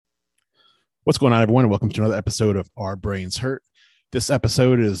What's going on, everyone? Welcome to another episode of Our Brains Hurt. This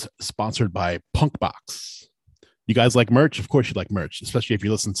episode is sponsored by Punkbox. You guys like merch? Of course you like merch, especially if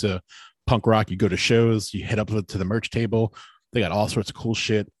you listen to punk rock. You go to shows, you head up to the merch table. They got all sorts of cool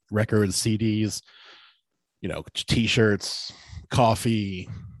shit, records, CDs, t-shirts, coffee,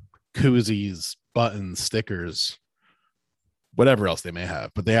 koozies, buttons, stickers, whatever else they may have.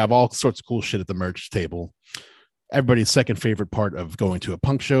 But they have all sorts of cool shit at the merch table. Everybody's second favorite part of going to a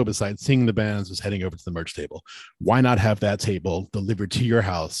punk show, besides seeing the bands, is heading over to the merch table. Why not have that table delivered to your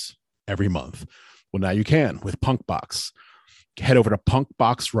house every month? Well, now you can with Punkbox. Head over to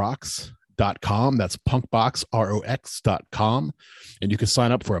punkboxrocks.com. That's punkboxrocks.com. And you can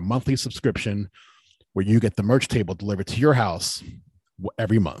sign up for a monthly subscription where you get the merch table delivered to your house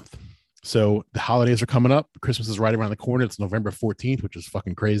every month. So the holidays are coming up. Christmas is right around the corner. It's November 14th, which is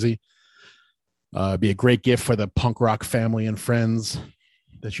fucking crazy. Be a great gift for the punk rock family and friends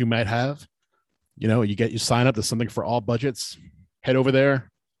that you might have. You sign up to something for all budgets. Head over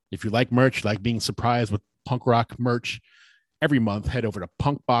there. If you like merch, like being surprised with punk rock merch every month, head over to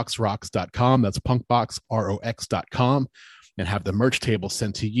punkboxrocks.com. That's punkboxrocks.com and have the merch table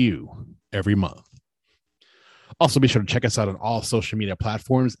sent to you every month. Also, be sure to check us out on all social media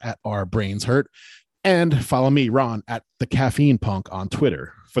platforms at Our Brains Hurt. And follow me, Ron, at The Caffeine Punk on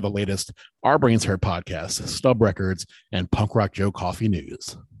Twitter for the latest Our Brains Hurt podcast, Stub Records, and Punk Rock Joe Coffee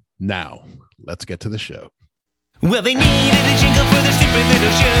news. Now, let's get to the show. Well, they needed a jingle for their stupid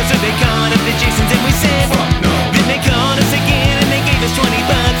little show, so they called up the Jasons and we said, fuck no. Then they called us again and they gave us $20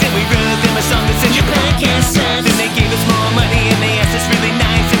 and we wrote them a song that said, your podcast sucks. Then they gave us more money and they asked us really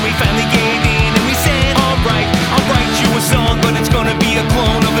nice and we finally gave in and we said, all right, I'll write you a song, but it's gonna be a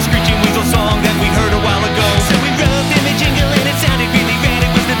clone of a Screeching Weasel song that we heard a while ago. So we wrote them a jingle and it sounded really rad. It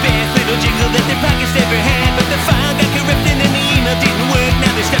was the best little jingle that their podcast ever had, but the file got corrupted and the email didn't work.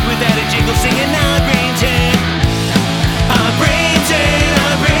 Now they're stuck without a jingle singing Our Brains Hurt. Our brains hurt,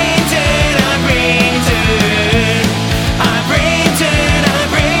 our brains hurt, our brains hurt. Our brains hurt, our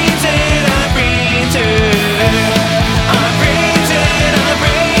brains hurt, our brains hurt. Our brains hurt, our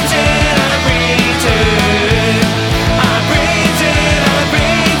brains hurt, our brains hurt. Our brains hurt, our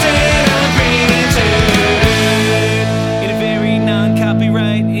brains hurt, our brains hurt. In a very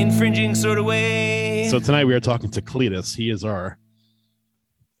non-copyright infringing sort of way. So tonight we are talking to Cleatus. He is our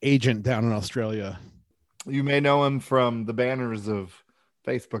agent down in Australia. You may know him from the banners of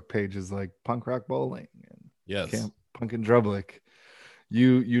Facebook pages like Punk Rock Bowling and Yes. Camp Punk and Drublick.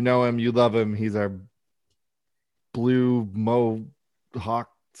 You know him, you love him. He's our blue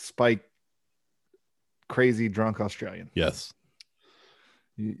mohawk spike crazy drunk Australian. Yes.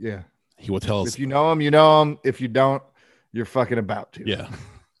 Yeah. He will tell us. If you know him, you know him. If you don't, you're fucking about to. Yeah.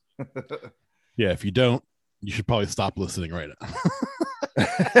 Yeah. If you don't, you should probably stop listening right now.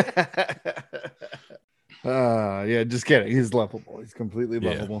 Yeah, just kidding. He's lovable. He's completely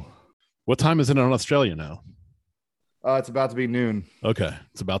lovable. What time is it in Australia now? It's about to be noon. Okay.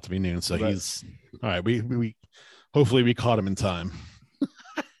 It's about to be noon. So Right. he's all right. We hopefully we caught him in time.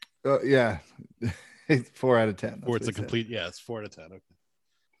 Yeah. 4 out of 10. Or it's a complete, it's 4 out of 10. Okay.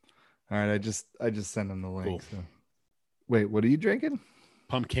 All right, I just sent him the link. Cool. So. Wait, what are you drinking?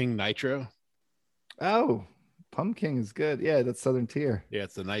 Pumpkin Nitro. Oh, Pumpkin is good. Yeah, that's Southern Tier. Yeah,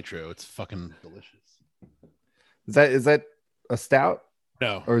 it's the Nitro. It's fucking delicious. Is that a stout?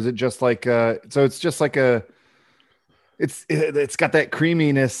 No. Or is it just like so it's just like it's got that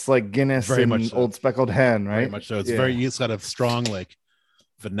creaminess like Guinness Very and much so. Old Speckled Hen, right? Very much so. It's got a strong like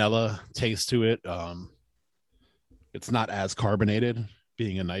vanilla taste to it. It's not as carbonated,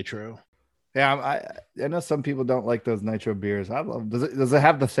 being a Nitro. Yeah, I know some people don't like those Nitro beers. I love. Does it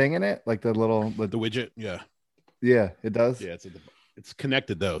have the thing in it, like the little The widget, yeah. Yeah, it does. Yeah, it's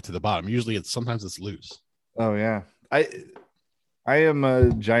connected though to the bottom. Usually sometimes it's loose. Oh yeah. I am a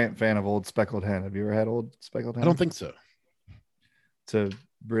giant fan of Old Speckled Hen. Have you ever had Old Speckled Hen? I don't think so. It's a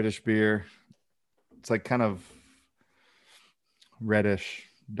British beer. It's like kind of reddish,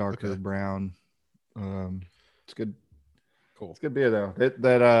 darker brown. It's good. Cool. It's good beer though.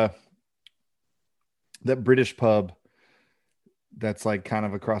 That British pub that's like kind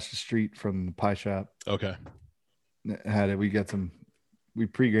of across the street from the pie shop. Okay. Had it. We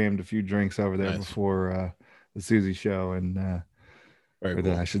pre-gamed a few drinks over there before the Susie show and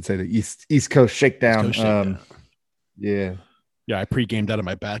I should say the East Coast Shakedown. East Coast Shakedown. Yeah. Yeah, I pre-gamed out of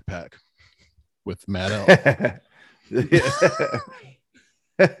my backpack with Matt L.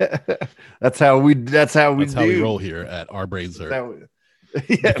 That's how we roll here at Our Brains Hurt.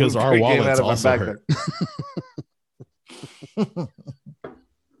 Yeah, because our wallets also hurt.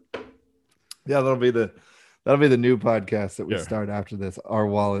 Yeah, that'll be the new podcast that we start after this. Our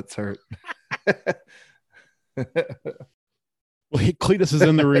wallets hurt. Well, Cleatus is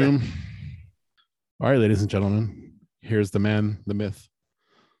in the room. All right, ladies and gentlemen, here's the man, the myth,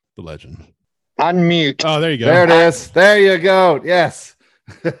 the legend. Unmute. Oh, there you go. There it is. There you go. Yes.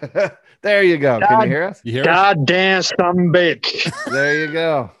 There you go. Can you hear us? You hear us? Goddamn some bitch. There you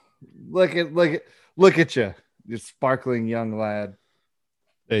go. Look at you. You sparkling young lad.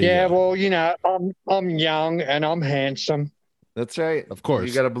 There you Yeah, go. well, you know, I'm young and I'm handsome. That's right. Of course.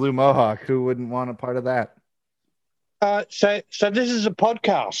 You got a blue mohawk. Who wouldn't want a part of that? So this is a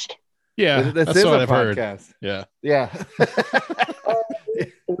podcast. Yeah, This that's is what a I've heard. podcast. Yeah. Yeah.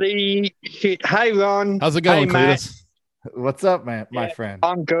 Holy shit. Hey, Ron. How's it going, Hey, Matt. Cleatus? What's up, man? My Yeah. friend.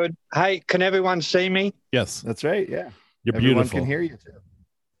 I'm good. Hey, can everyone see me? Yes, That's right. Yeah. you're Everyone beautiful. can hear you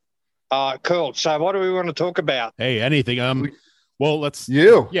too. Cool. So what do we want to talk about? Hey, anything? Well, let's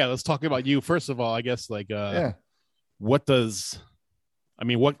talk about you first of all. I guess Yeah. what goes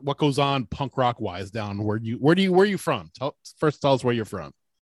on punk rock wise down where you from? Tell us where you're from.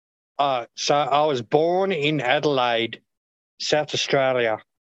 So I was born in Adelaide, South Australia,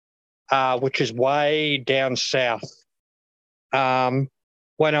 which is way down south.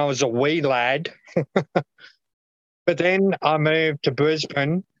 When I was a wee lad, but then I moved to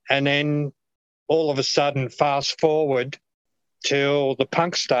Brisbane, and then all of a sudden, fast forward till the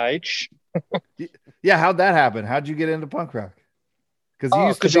punk stage. Yeah. How'd that happen? How'd you get into punk rock?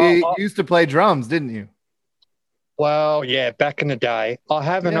 Because you I used to play drums, didn't you? Well, yeah, back in the day. I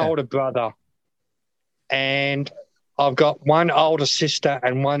have an Yeah. older brother, and I've got one older sister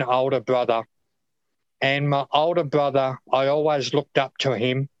and one older brother. And my older brother, I always looked up to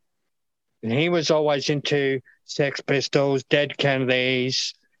him. And he was always into Sex Pistols, Dead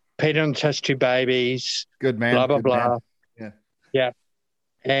Kennedys, Peter and the Test Tube Babies, Good man. blah, blah, Good blah. man. Yeah.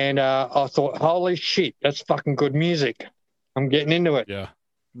 And I thought, holy shit, that's fucking good music. I'm getting into it. Yeah.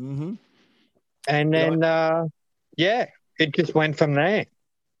 Mm-hmm. And then, it just went from there.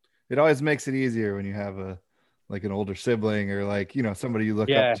 It always makes it easier when you have an older sibling or somebody you look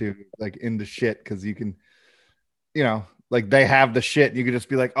Yeah. up to into shit, because you can, they have the shit and you can just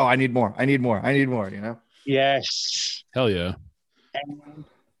be like, oh, I need more, Yes. Hell yeah.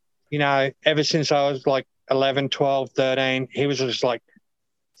 And, ever since I was like 11, 12, 13, he was just like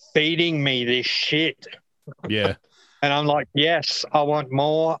feeding me this shit. Yeah. And I'm like, yes, I want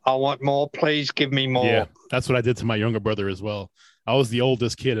more. Please give me more. Yeah. That's what I did to my younger brother as well. I was the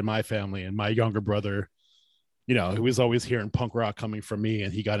oldest kid in my family, and my younger brother, he was always hearing punk rock coming from me,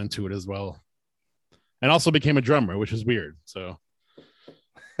 and he got into it as well. And also became a drummer, which is weird. So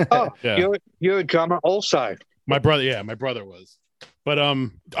Oh, Yeah. you're a drummer also. my brother was. But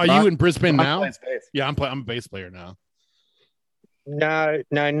are you in Brisbane now? Playing space. Yeah, I'm a bass player now. No,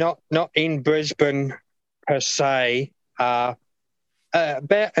 not in Brisbane per se. About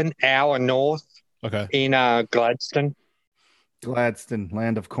an hour north Okay. in Gladstone. Gladstone,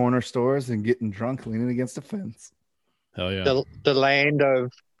 land of corner stores and getting drunk, leaning against a fence. Hell yeah. The land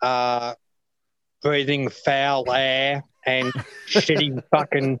of breathing foul air and shitty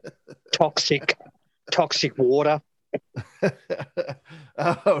fucking toxic water.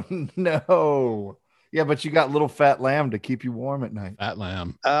 Oh no. Yeah, but you got little fat lamb to keep you warm at night. Fat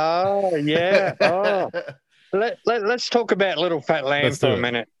lamb. Oh yeah. Oh, let's talk about Little Fat Lamb Let's for do a it.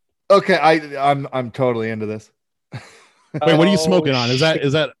 minute. Okay, I'm totally into this. Wait, what are you Oh, smoking on? Is shit.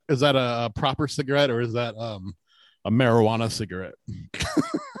 that a proper cigarette, or is that a marijuana cigarette?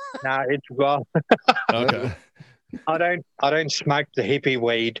 No, it's well. Okay. I don't smoke the hippie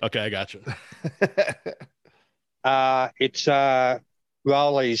weed. Okay, I got you. It's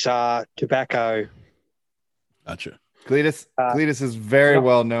Rollies tobacco. Gotcha. Cleatus is very yeah.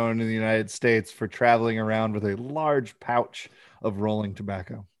 well known in the United States for traveling around with a large pouch of rolling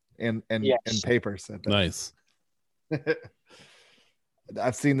tobacco and Yes. papers. At that. Nice.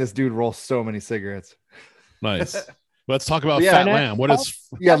 I've seen this dude roll so many cigarettes. Nice. Let's talk about Yeah. Fat Lamb. What is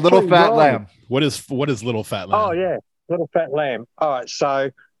Yeah, little Actually, fat right. lamb. what is Little Fat Lamb? Oh yeah, Little Fat Lamb. All right, so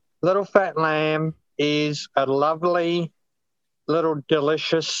Little Fat Lamb is a lovely, little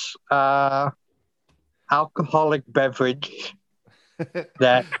delicious alcoholic beverage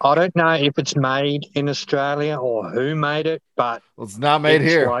that I don't know if it's made in Australia or who made it, but Well, it's not made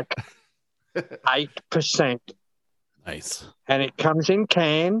it's here. like 8%, Nice. and it comes in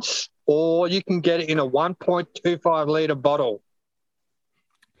cans, or you can get it in a 1.25 liter bottle.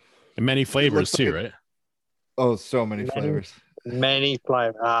 And many flavors looks too, like- right? Oh, so many Many- flavors. Many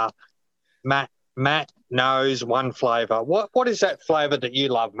flavors. Matt knows one flavor. What is that flavor that you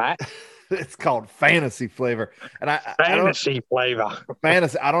love, Matt? It's called fantasy flavor, and I don't Fantasy flavor.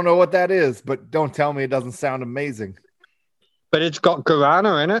 fantasy. I don't know what that is, but don't tell me it doesn't sound amazing. But it's got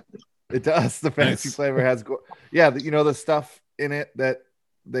guarana in it. It does. The fantasy Nice. flavor has, the stuff in it that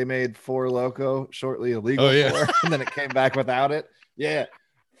they made for Loco shortly illegal Oh, yeah. for, and then it came back without it. Yeah,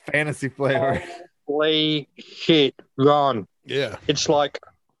 fantasy flavor. Holy shit, Ron. Yeah. It's like,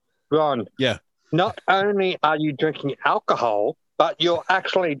 Ron, Yeah. not only are you drinking alcohol, but you're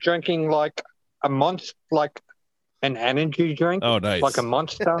actually drinking like a monster, like an energy drink, Oh, nice. like a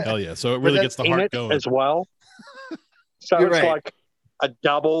Monster. Hell yeah. So it really gets the in heart it going. as well. So You're it's right. like a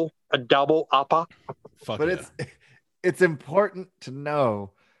double upper. Fuck But yeah. it's important to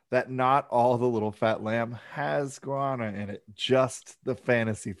know that not all the little fat lamb has guarana in it, just the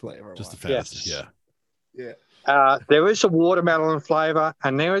fantasy flavor. Just the one. fantasy. Yes. Yeah. There is a watermelon flavor,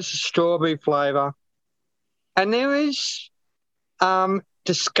 and there is a strawberry flavor, and there is,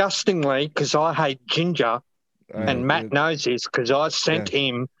 disgustingly, because I hate ginger, and Matt knows this because I sent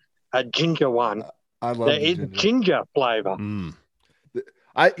him a ginger one. I love There the is ginger flavor. Mm.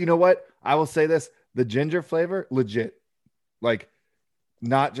 You know what? I will say this: the ginger flavor, legit, like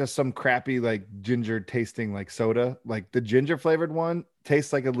not just some crappy like ginger tasting like soda. Like the ginger flavored one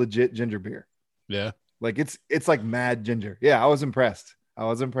tastes like a legit ginger beer. Yeah. Like it's like mad ginger. Yeah, I was impressed. Yeah,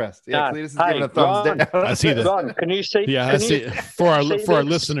 No. Cleatus is giving a thumbs Ron, down. I see that. Ron, can you see? Yeah, I can see. you For our see for our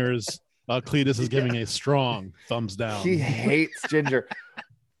this? listeners, Cleatus is giving a strong thumbs down. He hates ginger,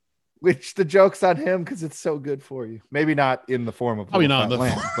 which the joke's on him because it's so good for you. Maybe not in the form of Probably not little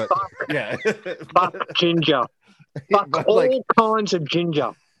in fat lamb, but yeah. Fuck ginger. Fuck But, all like, kinds of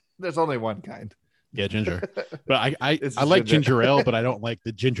ginger. there's only one kind. Yeah, ginger. But I This I is like ginger. ginger ale, but I don't like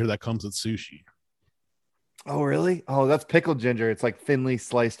the ginger that comes with sushi. Oh, really? Oh, that's pickled ginger. It's like thinly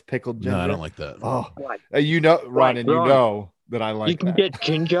sliced pickled ginger. No, I don't like that. Oh, Right. Ron, and you Ron, know that I like You can that. get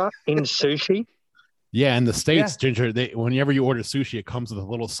ginger in sushi. Yeah, in the States, ginger, whenever you order sushi, it comes with a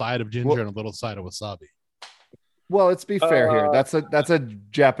little side of ginger Well- and a little side of wasabi. Well, let's be fair here. Uh, That's a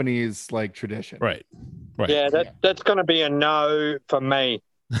Japanese like tradition. Right. Right. Yeah, that's going to be a no for me.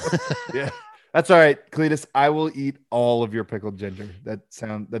 Yeah. That's all right, Cletus. I will eat all of your pickled ginger. That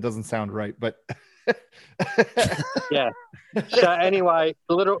doesn't sound right, but Yeah. So anyway,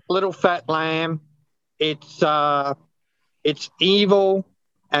 little fat lamb. It's evil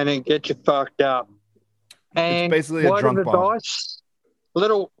and it gets you fucked up. And basically a word drunk of bomb. advice,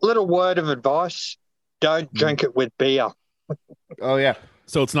 little word of advice: don't drink it with beer. Oh yeah.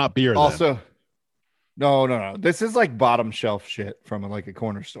 So it's not beer. Also, no. This is like bottom shelf shit from like a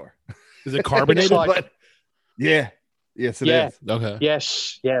corner store. Is it carbonated? It's like- But yeah. Yes, it is. Yeah. Okay.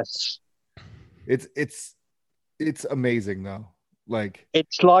 Yes. It's amazing though. Like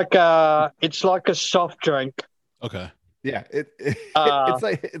It's like a soft drink. Okay. yeah, Uh,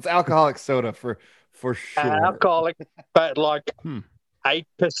 it's alcoholic soda for sure. Alcoholic, but like Hmm.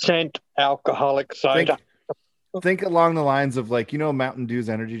 8% alcoholic soda. Think along the lines of like Mountain Dew's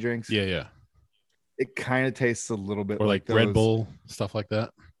energy drinks. Yeah, yeah. It kind of tastes a little bit Or like those. Red Bull, stuff like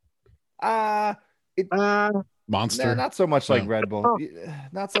that. Monster. Nah, not so much like Red Bull. Oh.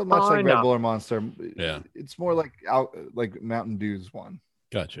 Not so much like Kinda. Red Bull or Monster. Yeah. It's more like Mountain Dew's one.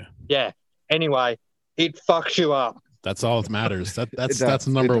 Gotcha. Yeah. Anyway, it fucks you up. That's all that matters. It That's does.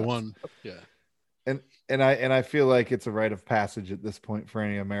 number It does. one. Yeah. And I feel like it's a rite of passage at this point for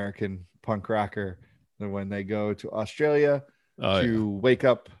any American punk rocker that when they go to Australia Oh, to wake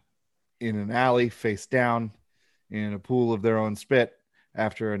up in an alley face down in a pool of their own spit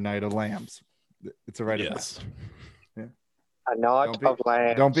after a night of lambs. It's a rite of passage. yes. A night Don't be- of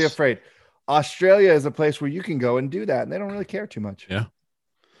lambs. Don't be afraid. Australia is a place where you can go and do that, and they don't really care too much. Yeah.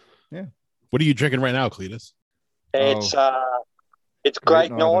 Yeah. What are you drinking right now, Cletus? It's Great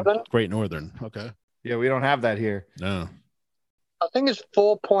Great Northern. Northern. Great Northern. Okay. Yeah, we don't have that here. No. I think it's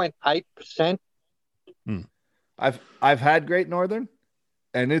 4.8%. I've had Great Northern,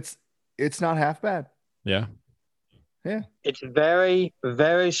 and it's not half bad. Yeah. Yeah. It's very,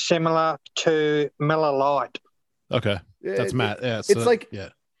 very similar to Miller Lite. Okay. That's It- Matt. Yeah. it's like- yeah.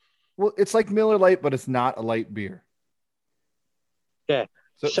 Well, it's like Miller Lite, but it's not a light beer. Yeah.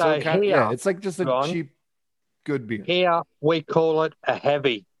 So So it kinda- here, yeah, it's like just a Ron, cheap, good beer. Here we call it a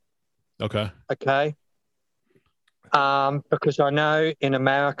heavy. Okay. Okay. Because I know in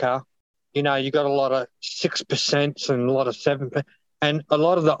America, you got a lot of 6% and a lot of 7%, and a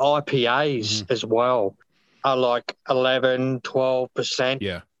lot of the IPAs as well are like 11, 12%.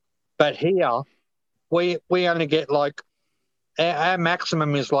 Yeah. But here, we only get like our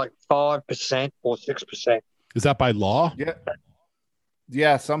maximum is like 5% or 6%. Is that by law? Yeah.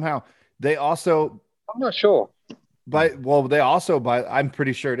 Yeah, somehow. They also I'm not sure. I'm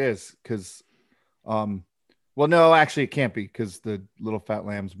pretty sure it is because well, no, actually it can't be because the little fat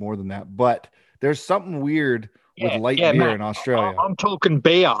lamb's more than that. But there's something weird with light yeah, beer Matt, in Australia. I'm talking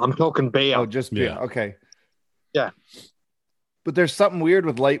beer. I'm talking beer. Oh, just beer. Yeah. Okay. Yeah. But there's something weird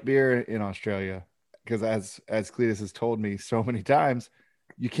with light beer in Australia because as Cletus has told me so many times,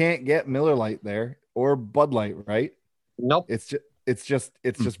 you can't get Miller Lite there or Bud Light, right? Nope. It's just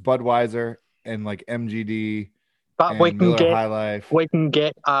Budweiser and like MGD But and we can Miller High Life. we can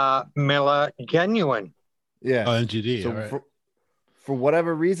get Miller Genuine. Yeah. Oh, NGD. So All right. for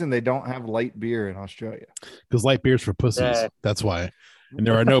whatever reason, they don't have light beer in Australia. Because light beer's for pussies. Yeah. That's why. And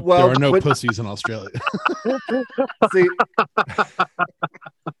there are no But- pussies in Australia. See,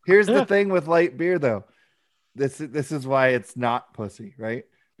 here's the thing with light beer, though. This is why it's not pussy, right?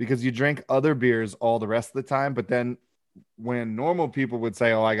 Because you drink other beers all the rest of the time, but then when normal people would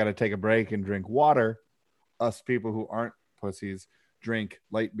say, "Oh, I got to take a break and drink water," us people who aren't pussies drink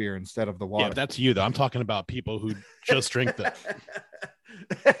light beer instead of the Yeah, water. but that's you though. I'm talking about people who just drink that.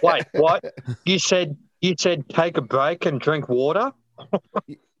 Wait, what? You said take a break and drink water?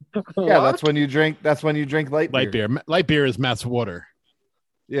 Yeah, that's when you drink light beer. Light beer. Light beer is Matt's water.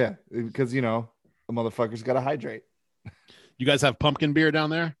 Yeah, because a motherfucker's got to hydrate. You guys have pumpkin beer down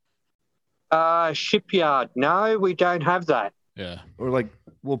there? Shipyard. No, we don't have that. Yeah. Or like,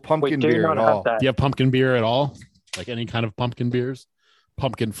 well, We pumpkin do beer not at have all. that. Do you have pumpkin beer at all? Like any kind of pumpkin beers?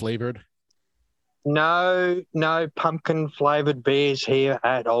 Pumpkin flavored? No pumpkin flavored beers here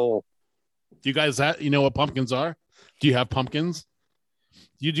at all. Do you guys know what pumpkins are? Do you have pumpkins?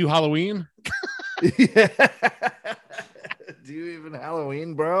 Do you do Halloween? Yeah. Do you even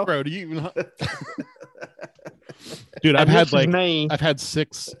Halloween, bro? Bro, do you even Dude, I've had 6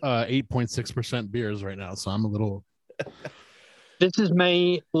 8.6% beers right now, so I'm a little This is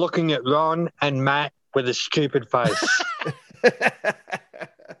me looking at Ron and Matt with a stupid face.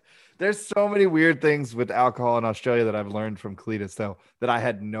 There's so many weird things with alcohol in Australia that I've learned from Cleatus, though, that I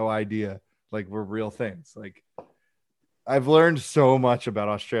had no idea like were real things. Like I've learned so much about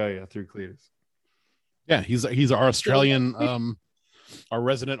Australia through Cleatus. Yeah, he's our Australian our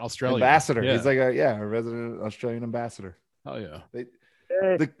resident Australian Ambassador. Yeah. He's like a resident Australian ambassador. Oh yeah.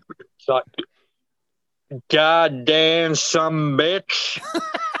 It's like, goddamn some bitch.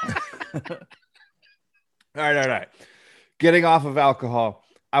 All right. Getting off of alcohol,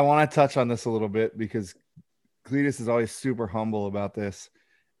 I want to touch on this a little bit because Cleatus is always super humble about this.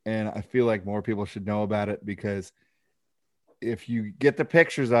 And I feel like more people should know about it because if you get the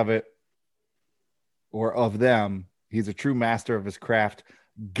pictures of it or of them, he's a true master of his craft.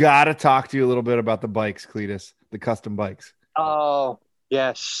 Gotta talk to you a little bit about the bikes, Cleatus, the custom bikes. Oh,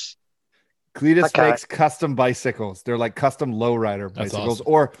 yes. Cleatus makes custom bicycles. They're like custom lowrider That's bicycles,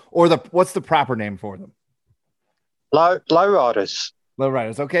 awesome. or the what's the proper name for them? Lowriders.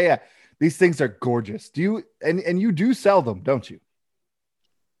 Lowriders. Okay, yeah. These things are gorgeous. Do you and you do sell them, don't you?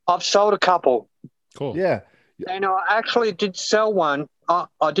 I've sold a couple. Cool. Yeah. And I actually did sell one. I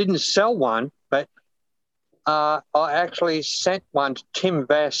didn't sell one, but I actually sent one to Tim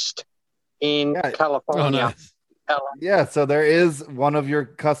Vest in Yeah. California. Oh, nice. Yeah, so there is one of your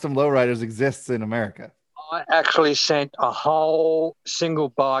custom lowriders exists in America. I actually sent a whole single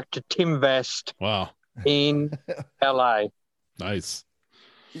bike to Tim Vest Wow. in LA. Nice.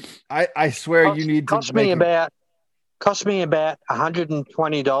 I swear you need to cost me about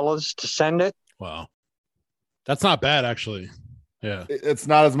 $120 to send it. Wow. That's not bad actually. Yeah. It's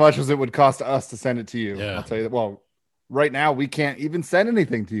not as much as it would cost us to send it to you. Yeah. I'll tell you that. Well, right now we can't even send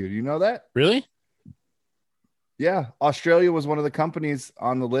anything to you. Do you know that? Really? Yeah. Australia was one of the companies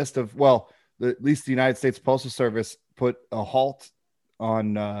on the list of, at least the United States Postal Service put a halt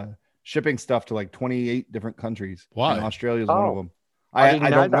on shipping stuff to like 28 different countries. Why? And Australia is one of them. I I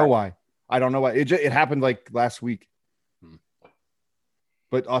don't know why. I don't know why. It happened like last week.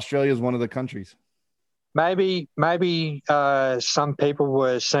 But Australia is one of the countries. Maybe some people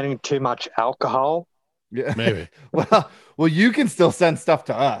were sending too much alcohol. Yeah. Maybe. well, you can still send stuff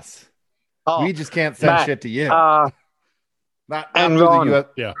to us. Oh, We just can't send Matt, shit to you. and not through Ron. the US,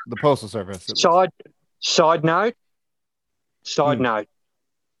 Yeah. the Postal Service. Side note.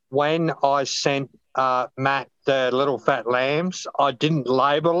 When I sent Matt the little fat lambs, I didn't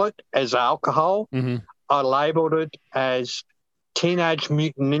label it as alcohol. Mm-hmm. I labeled it as Teenage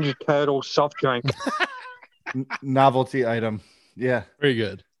Mutant Ninja Turtle soft drink. Novelty item. Yeah. Very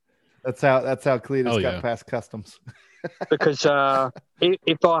good. That's how Cleatus got yeah. past customs. Because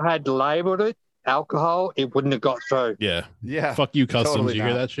if I had labeled it alcohol, it wouldn't have got through. Yeah. Yeah. Fuck you, customs. totally You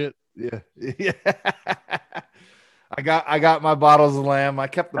hear not. that shit? Yeah. Yeah. I got my bottles of lamb. I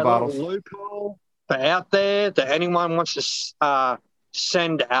kept the A bottles. little loophole for out there that anyone wants to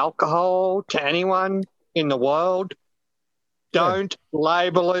send alcohol to anyone in the world, don't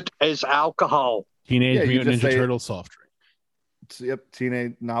label it as alcohol. Teenage Yeah, you Mutant just Ninja say- Turtles soft drink. Yep,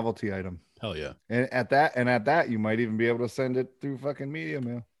 teenage novelty item. Hell yeah. And at that, you might even be able to send it through fucking media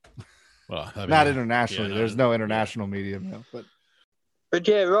mail. Well, I mean, Not internationally. yeah, There's no international media mail, but But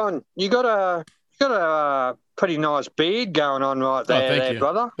yeah, Ron, you got a pretty nice beard going on right there, thank you.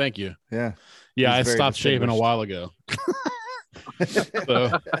 brother. Thank you. yeah. Yeah, He's I very stopped shaving a distinguished. while ago.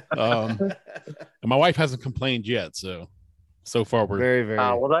 So, and my wife hasn't complained yet. So far we're Very, very.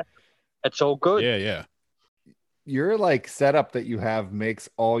 Well, it's all good. yeah. Your like setup that you have makes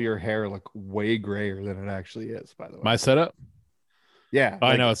all your hair look way grayer than it actually is, by the way. My setup. Yeah. I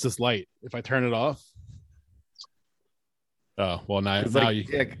like- know it's just light. If I turn it off. Oh well, now 'cause, now like, you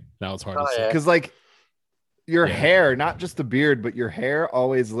yeah, now it's hard Oh, to see. yeah. because like your Yeah. hair, not just the beard, but your hair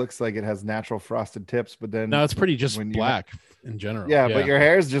always looks like it has natural frosted tips. But then No, it's pretty just when you- black in general. yeah, but your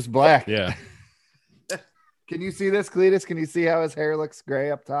hair is just black. yeah, Can you see this, Cleatus? Can you see how his hair looks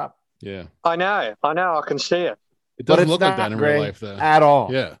gray up top? yeah. I know, I can see it. It But doesn't it's look like not that in gray real life, though. at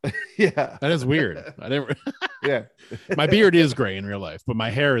all. Yeah, Yeah. that is weird. I never. Yeah. My beard is gray in real life, but my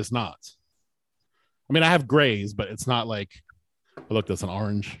hair is not. I mean, I have grays, but it's not like. Oh, look, that's an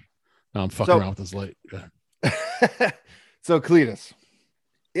orange. Now I'm fucking So- around with this light. Yeah. So Cleatus,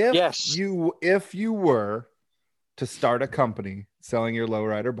 if Yes. you were to start a company selling your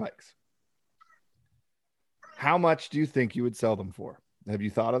lowrider bikes, how much do you think you would sell them for? Have you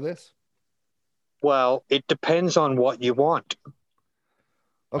thought of this? Well, it depends on what you want.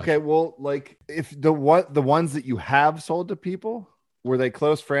 Okay, well, like if the ones that you have sold to people, were they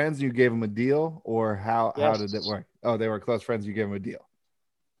close friends? You gave them a deal, or how Yes. did it work? Oh, they were close friends. You gave them a deal.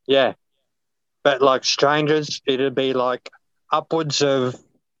 Yeah. But like strangers, it'd be like upwards of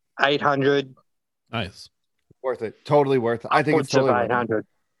 800, Nice. Worth it. Totally worth it. I think it's upwards of totally worth it. 800.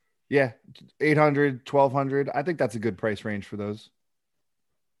 Yeah, 800, 1200. I think that's a good price range for those.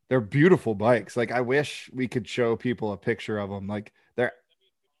 They're beautiful bikes. Like I wish we could show people a picture of them. Like they're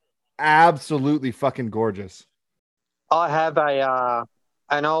absolutely fucking gorgeous. I have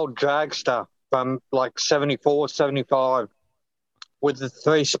an old dragster from like 74, 75 with the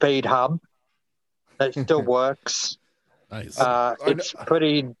 3-speed hub that still works. Nice. It's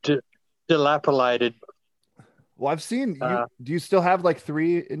pretty dilapidated. Well, I've seen you. Uh, Do you still have like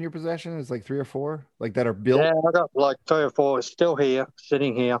 3 in your possession? It's like 3 or 4 like that are built. Yeah, I got like 3 or 4 still here,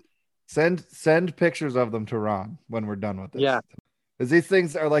 sitting here. Send pictures of them to Ron when we're done with this. Yeah. Because these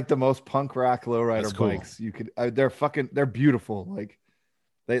things are like the most punk rock lowrider That's cool. bikes you could. They're beautiful. Like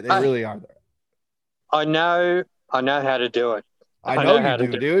they I- really are. I know how to do it. I I know know how you to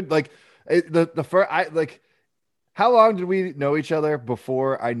do, do- dude. Like the first, how long did we know each other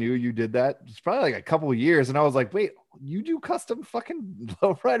before I knew you did that? It's probably like a couple of years, and I was like, wait, you do custom fucking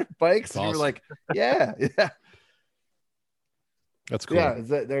lowrider bikes? That's And you were awesome. like, yeah, yeah, That's cool.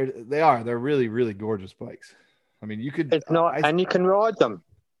 yeah. They're really really gorgeous bikes. I mean, you could. It's not, and you can ride them.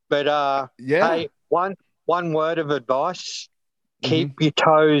 But yeah. hey, one word of advice: Mm-hmm. keep your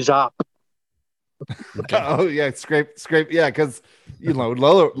toes up. Okay. Oh yeah, scrape. Yeah, because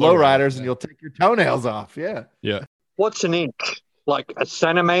low riders, and you'll take your toenails off. Yeah, Yeah. What's an inch? Like a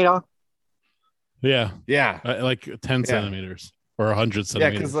centimeter? Yeah. yeah, Like 10 centimeters or 100 yeah.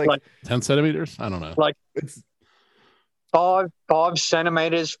 centimeters. Because like, Like- 10 centimeters? I don't know. it's 5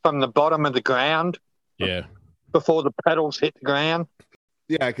 centimeters from the bottom of the ground Yeah. before the pedals hit the ground.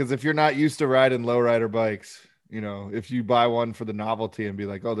 yeah. Because if you're not used to riding lowrider bikes, if you buy one for the novelty and be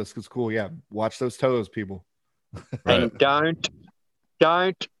like, oh, this is cool. Yeah, watch those toes, people. Right. And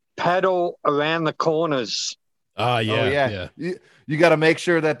don't pedal around the corners. Ah, yeah. Oh, Yeah. You got to make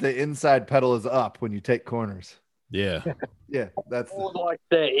sure that the inside pedal is up when you take corners. Yeah. Yeah, that's Or like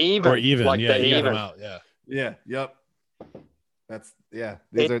they're even. Or even. Like Yeah. they're You get them even. out. Yeah. yeah, yep. That's yeah.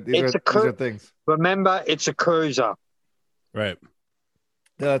 It's These are things. Remember, it's a cruiser. Right.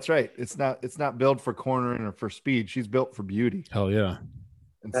 Yeah, that's right. It's not built for cornering or for speed. She's built for beauty Hell yeah.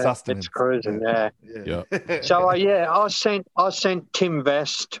 and sustenance. It's cruising, yeah. Yeah. So I sent Tim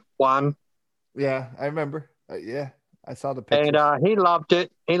Vest one, yeah, I remember. Yeah, I saw the picture. and he loved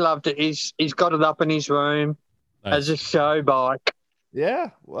it. He loved it. He's got it up in his room as a show bike.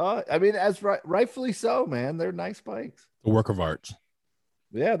 Yeah, well, I mean, rightfully so, man. They're nice bikes. A work of art.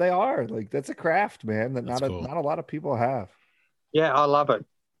 Yeah, they are. Like that's a craft, man. That That's cool. not a lot of people have. Yeah, I love it.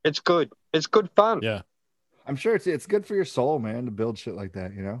 It's good. It's good fun. Yeah. I'm sure it's good for your soul, man, to build shit like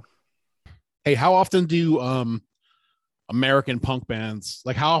that. Hey, how often do American punk bands,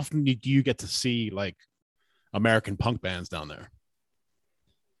 like how often do you get to see like American punk bands down there?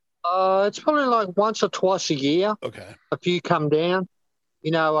 It's probably like once or twice a year. Okay. A few come down.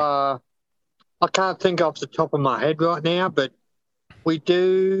 I can't think off the top of my head right now, but we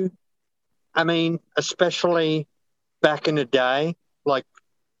do I mean, especially back in the day, like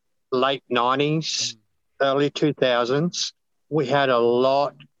late 90s, early 2000s, we had a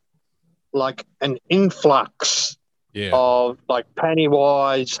lot, like an influx Yeah. of like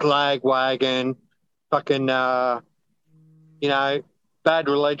Pennywise, Lagwagon, fucking, you know, Bad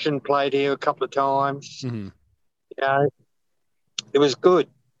Religion played here a couple of times. Mm-hmm. You know, it was good.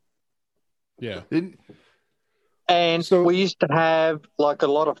 Yeah. And So- we used to have like a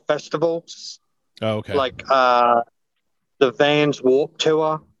lot of festivals, Oh, okay. like the Vans Warp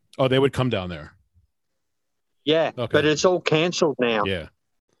Tour. Oh, they would come down there. Yeah, Okay. but it's all cancelled now. Yeah.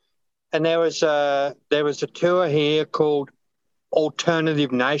 And there was a tour here called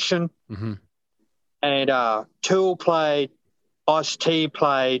Alternative Nation, Mm-hmm. and Tool played, Ice-T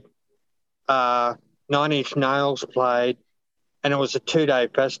played, Nine Inch Nails played, and it was a 2-day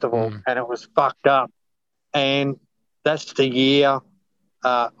festival, and it was fucked up. And that's the year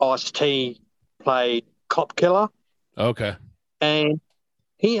Ice-T played Cop Killer, Okay. and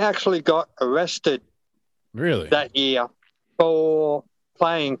he actually got arrested Really? that year for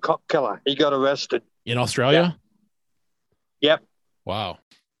playing Cop Killer. He got arrested. In Australia? Yep. Wow.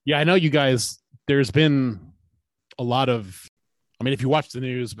 Yeah, I know you guys, there's been a lot of, I mean, if you watch the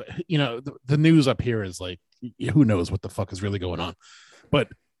news, but you know, the news up here is like, who knows what the fuck is really going on. But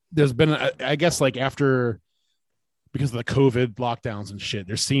there's been, I guess, like after, because of the COVID lockdowns and shit,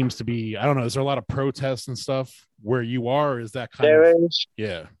 there seems to be, I don't know, is there a lot of protests and stuff where you are? Or is that kind There of, is.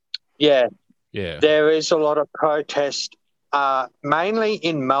 yeah. Yeah. Yeah. There is a lot of protest, mainly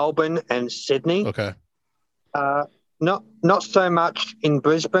in Melbourne and Sydney. Okay. Not so much in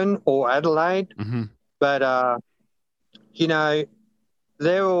Brisbane or Adelaide, Mm-hmm. but you know,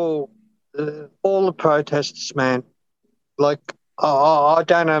 they're all the protests, man. Like, I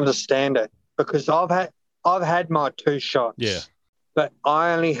don't understand it, because I've had my 2 shots. Yeah. But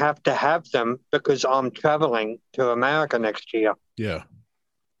I only have to have them because I'm traveling to America next year. Yeah.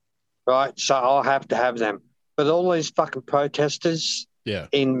 Right, so I'll have to have them. But all these fucking protesters Yeah.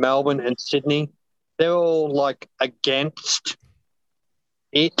 in Melbourne and Sydney, they're all like against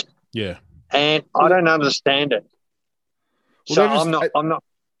it, Yeah. and I don't understand it. Well, So they're just- I'm not.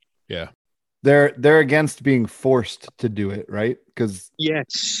 Yeah. They're against being forced to do it, right? Because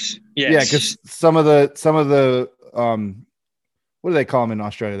Yes. yeah, because some of the what do they call them in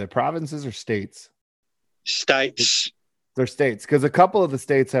Australia? They're provinces or states? States. They're states, because a couple of the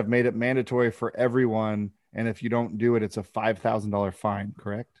states have made it mandatory for everyone, and if you don't do it, it's a $5,000 fine.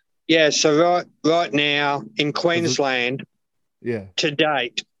 Correct? Yeah. So right now in Queensland, Yeah. to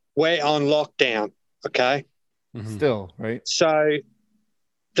date, we're on lockdown. Okay. Mhm. Still, right? So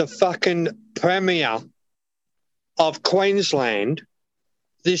the fucking premier of Queensland,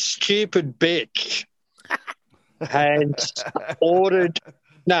 this stupid bitch, has ordered.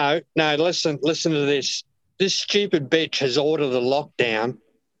 No, listen to this. This stupid bitch has ordered a lockdown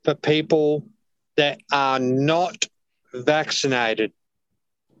for people that are not vaccinated.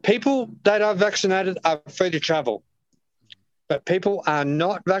 People that are vaccinated are free to travel, but people are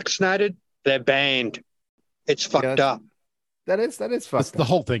not vaccinated, they're banned. It's fucked up. That is fucked The up.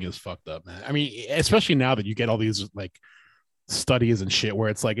 whole thing is fucked up, man. I mean, especially now that you get all these like studies and shit where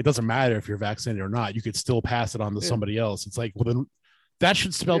it's like, it doesn't matter if you're vaccinated or not, you could still pass it on to somebody else. It's like, well, then that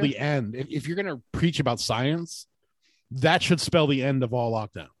should spell the end. If you're going to preach about science, that should spell the end of all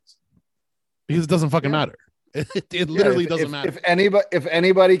lockdowns, because it doesn't fucking matter. It literally doesn't matter. If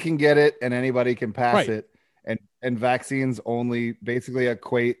anybody can get it and anybody can pass Right. it, and vaccines only basically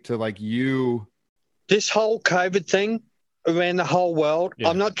equate to like you. This whole COVID thing around the whole world, Yeah.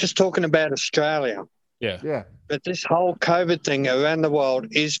 I'm not just talking about Australia, Yeah. but this whole COVID thing around the world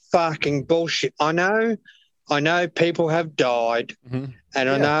is fucking bullshit. I know people have died, Mhm. and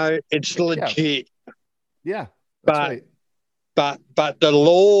I Yeah. know it's legit, Yeah. That's But- right. but the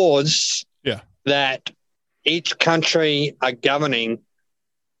laws Yeah. that each country are governing,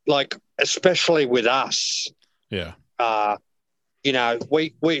 like especially with us, Yeah. you know,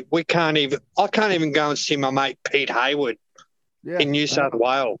 we can't even. I can't even go and see my mate Pete Hayward Yeah. in New South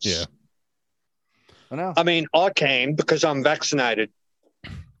Wales. Yeah. I know. I mean, I can because I'm vaccinated.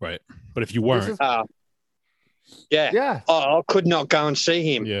 Right. But if you weren't, Yeah. Yeah. I could not go and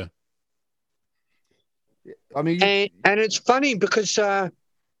see him. yeah. I mean, And it's funny because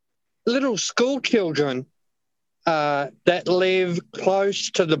little school children that live close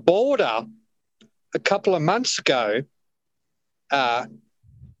to the border, a couple of months ago,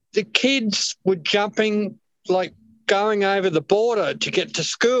 the kids were jumping, like going over the border to get to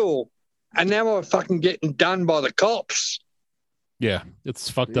school, and now we're fucking getting done by the cops Yeah. It's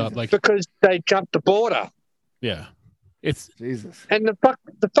fucked up. Jesus. Like, because they jumped the border. yeah. It's Jesus. And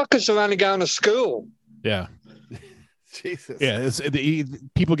the fuckers are only going to school. yeah. Jesus. Yeah, it's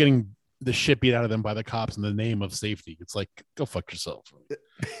people getting the shit beat out of them by the cops in the name of safety. It's like, go fuck yourself.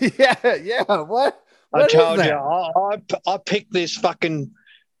 yeah. What? I What is told you, that? I picked this fucking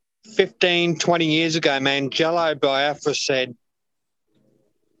 15, 20 years ago, man. Jello Biafra said,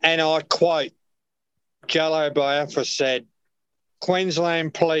 and I quote, Jello Biafra said,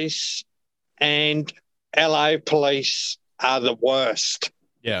 Queensland police and LA police are the worst.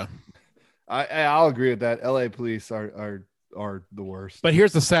 Yeah. I'll agree with that. LA police are the worst. But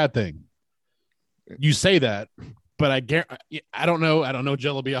here's the sad thing. You say that, but I don't know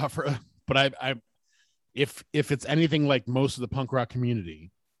Jello Biafra, but I if it's anything like most of the punk rock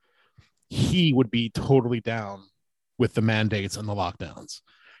community, he would be totally down with the mandates and the lockdowns.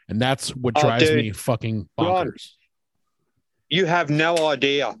 And that's what drives me fucking bonkers. Ron, you have no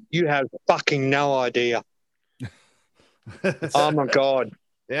idea. You have fucking no idea. Oh my God.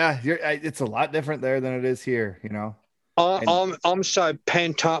 Yeah, it's a lot different there than it is here, you know. I'm so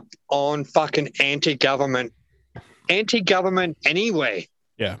pent up on fucking anti-government anyway.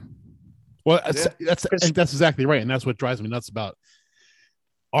 Yeah. Well, that's exactly right, and that's what drives me nuts about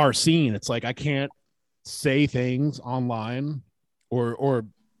our scene. It's like I can't say things online, or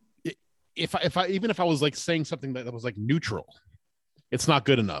if I was like saying something that was like neutral, it's not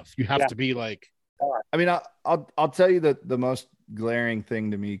good enough. You have to be like. I mean, I'll tell you that the most glaring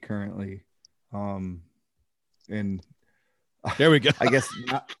thing to me currently, and there we go. I guess,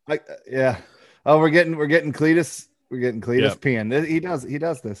 yeah. Oh, we're getting Cleatus. We're getting Cleatus peeing. He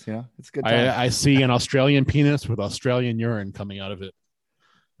does this. You know, it's good. I see an Australian penis with Australian urine coming out of it.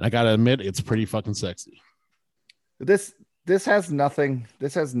 And I gotta admit, it's pretty fucking sexy. This has nothing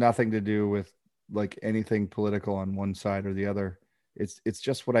to do with like anything political on one side or the other. It's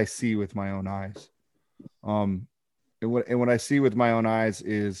just what I see with my own eyes. And what I see with my own eyes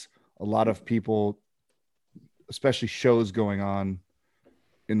is a lot of people, especially shows going on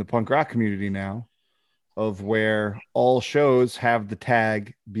in the punk rock community now, of where all shows have the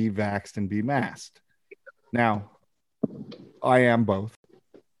tag "be vaxxed and be masked." Now, I am both,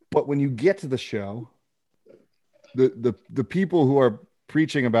 but when you get to the show, the people who are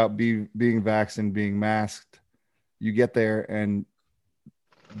preaching about being vaxxed and being masked, you get there and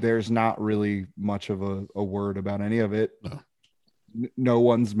there's not really much of a word about any of it. No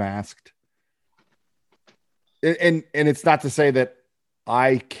one's masked. And it's not to say that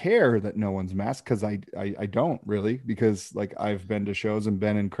I care that no one's masked, because I don't really, because like I've been to shows and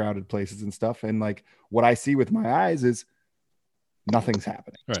been in crowded places and stuff, and like what I see with my eyes is nothing's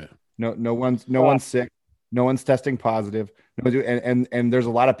happening. Right. No one's sick. No one's testing positive. And there's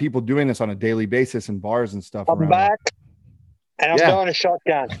a lot of people doing this on a daily basis in bars and stuff. I'm back. And I'm going to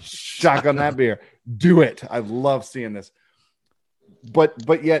shotgun that beer. Do it. I love seeing this.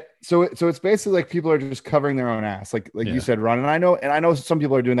 But yet, so it's basically like people are just covering their own ass, like you said, Ron. And I know some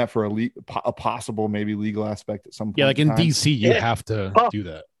people are doing that for a possible maybe legal aspect at some point. Yeah, like in DC, you have to do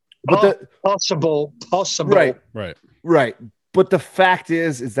that. But possible, right. But the fact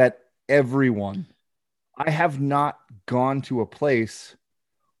is that everyone, I have not gone to a place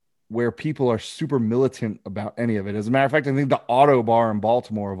where people are super militant about any of it. As a matter of fact, I think the Auto Bar in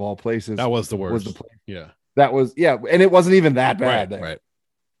Baltimore, of all places, that was the worst. Was the place. Yeah. That was, and it wasn't even that bad. Right.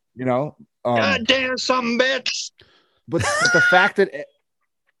 You know? God damn, some bitch. But the fact that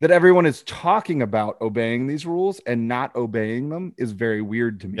everyone is talking about obeying these rules and not obeying them is very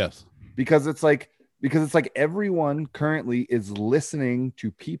weird to me. Yes. Because it's like everyone currently is listening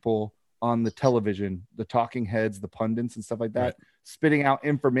to people on the television, the talking heads, the pundits and stuff like that, spitting out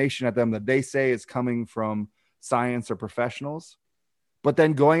information at them that they say is coming from science or professionals, but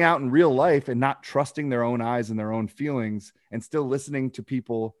then going out in real life and not trusting their own eyes and their own feelings, and still listening to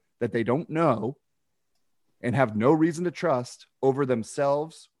people that they don't know and have no reason to trust over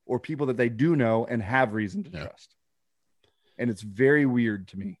themselves, or people that they do know and have reason to trust. And it's very weird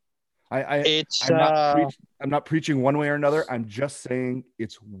to me. I'm not preaching one way or another. I'm just saying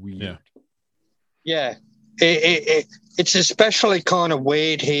it's weird. Yeah. It's especially kind of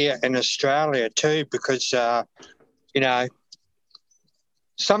weird here in Australia too, because,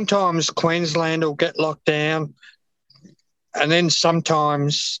 sometimes Queensland will get locked down, and then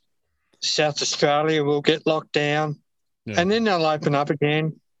sometimes South Australia will get locked down, and then they'll open up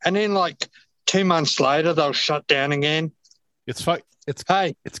again. And then like 2 months later, they'll shut down again. It's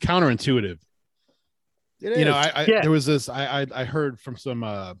counterintuitive. It is. You know, there was this. I heard from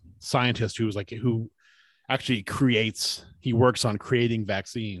some scientist who actually he works on creating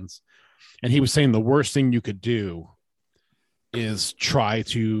vaccines, and he was saying the worst thing you could do is try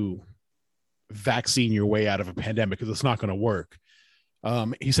to vaccine your way out of a pandemic because it's not going to work.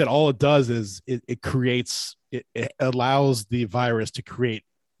 He said all it does is it creates, it allows the virus to create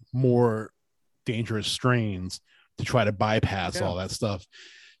more dangerous strains to try to bypass all that stuff.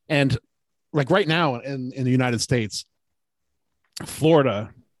 And like right now in the United States,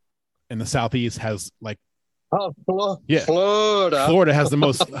 Florida in the Southeast has like, Florida has the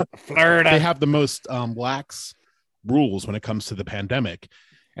most, they have the most lax rules when it comes to the pandemic,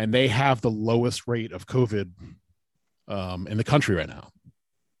 and they have the lowest rate of COVID in the country right now,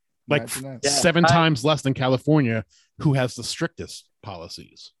 like 7 times less than California, who has the strictest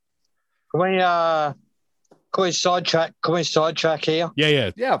policies. Can we sidetrack? Can we sidetrack here?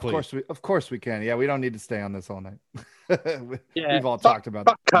 Yeah. Of course we can. Yeah, we don't need to stay on this all night. We've all talked about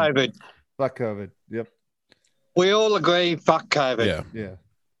fuck COVID. Fuck COVID. Yep. We all agree. Fuck COVID. Yeah.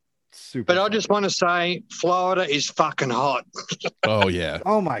 Super. But I just want to say, Florida is fucking hot. Oh yeah.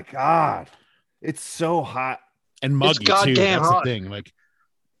 Oh my God, it's so hot and muggy too. That's hot. the thing. Like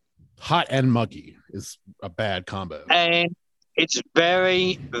hot and muggy is a bad combo. And it's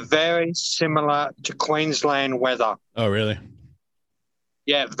very, very similar to Queensland weather. Oh really?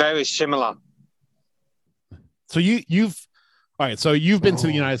 Yeah, very similar. So you've all right. So you've been to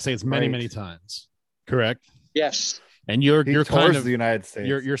the United States many times, correct? Yes. And you're kind of the United States.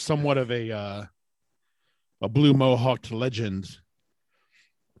 You're somewhat of a blue mohawked legend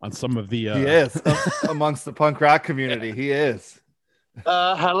on some of the. He is amongst the punk rock community. He is.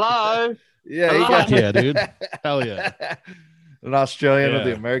 Hello. Yeah, dude. Hell yeah. An Australian with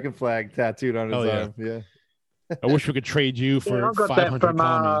the American flag tattooed on his arm. Yeah. I wish we could trade you for 500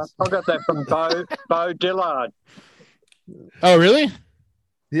 commies. I got that from Bo Dillard. Oh, really?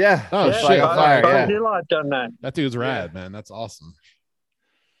 Yeah. Oh, shit. Bo Dillard done that. That dude's rad, man. That's awesome.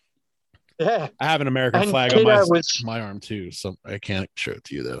 Yeah. I have an American flag on my arm, too, so I can't show it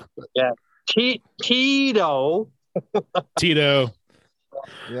to you, though. But. Yeah. Tito. Tito.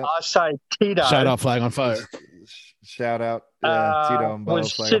 Yep. I say Tito. Shout out Flag on Fire. Shout out Tito and Bo.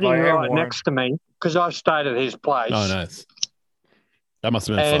 Was sitting right next to me because I stayed at his place. Oh, nice. That must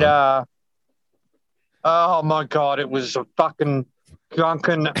have been fun. Oh, my God. It was a fucking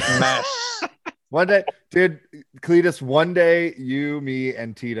drunken mess. One day, dude, Cleatus, one day you, me,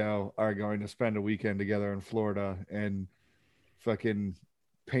 and Tito are going to spend a weekend together in Florida and fucking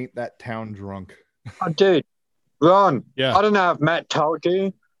paint that town drunk. Oh, dude, Ron, yeah. I don't know if Matt told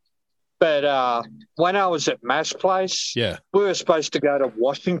you, but when I was at Matt's place, we were supposed to go to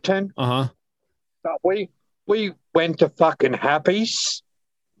Washington. But we went to fucking Happy's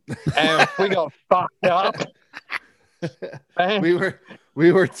and we got fucked up. Man.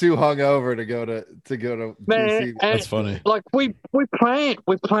 We were too hungover to go to DC. That's funny. Like we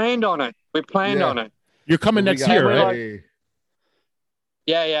planned on it. We planned on it. You're coming next year, right? Like,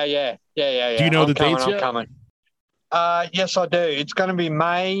 yeah. Do you know the dates yet? I'm coming. Yes, I do. It's going to be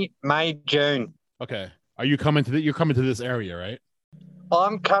May, June. Okay. Are you coming to you're coming to this area, right?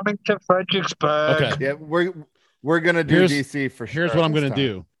 I'm coming to Fredericksburg. Okay. Yeah, we're gonna do DC for sure. Here's what I'm gonna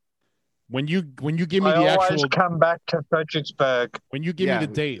do. When you give me I the always actual come back to Fredericksburg. When you give me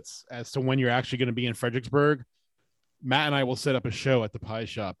the dates as to when you're actually going to be in Fredericksburg, Matt and I will set up a show at the pie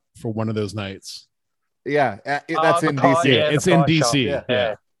shop for one of those nights. Yeah, that's in DC. It's in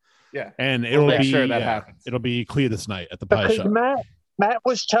DC. Yeah. And it'll be sure that happens. It'll be Cleatus night at the pie shop. Matt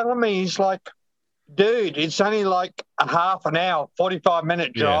was telling me, he's like, dude, it's only like a half an hour,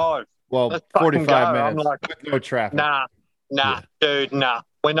 45-minute drive. Well, let's 45 minutes. I'm like, with no traffic. Nah, dude, nah.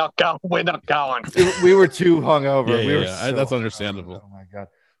 We're not going. We were too hungover. So that's understandable. Oh my God.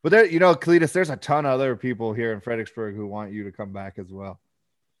 But there, Cleatus, there's a ton of other people here in Fredericksburg who want you to come back as well.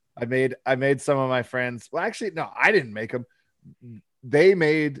 I made some of my friends. Well, actually, no, I didn't make them.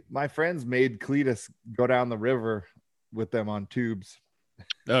 My friends made Cleatus go down the river with them on tubes.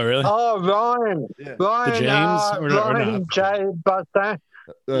 Oh, really? Oh, Ryan. Yeah. The James? Ryan J. Basta.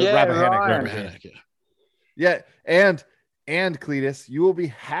 Rappahannock. Yeah. And Cleatus, you will be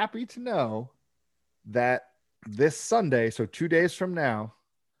happy to know that this Sunday, so 2 days from now,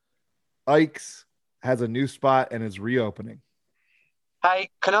 Ike's has a new spot and is reopening. Hey,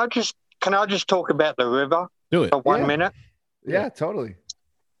 can I just talk about the river? Do it for 1 minute. Yeah, totally.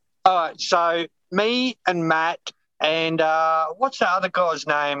 All right, so me and Matt and what's the other guy's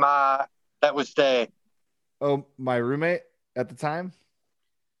name that was there? Oh, my roommate at the time.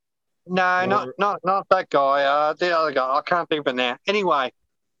 No, not that guy. The other guy. I can't think of it now. Anyway,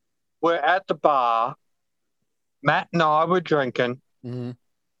 we're at the bar. Matt and I were drinking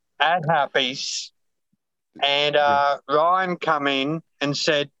at Happy's, and Ryan come in and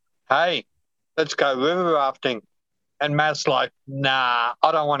said, "Hey, let's go river rafting." And Matt's like, nah,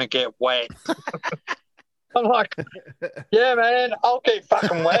 I don't want to get wet. I'm like, yeah, man, I'll get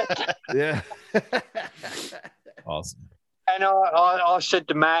fucking wet. Yeah. Awesome. And I said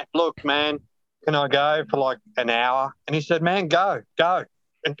to Matt, look, man, can I go for like an hour? And he said, man, go,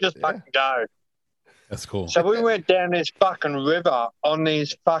 and just fucking go. That's cool. So we went down this fucking river on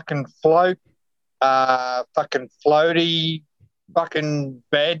these fucking floaty fucking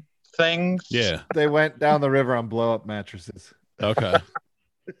bed things. Yeah. They went down the river on blow up mattresses. Okay.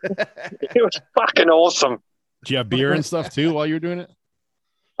 It was fucking awesome. Do you have beer and stuff too while you were doing it?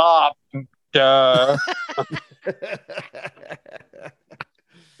 Oh, duh.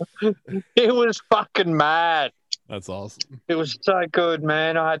 It was fucking mad. That's awesome. It was so good,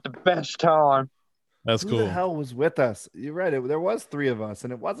 man. I had the best time. That's Who cool. the hell was with us? You're right. There was 3 of us,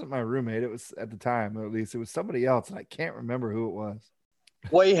 and it wasn't my roommate. It was at the time, or at least it was somebody else, and I can't remember who it was.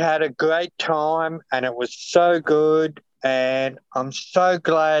 We had a great time, and it was so good. And I'm so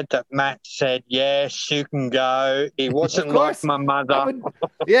glad that Matt said, yes, you can go. He wasn't like my mother.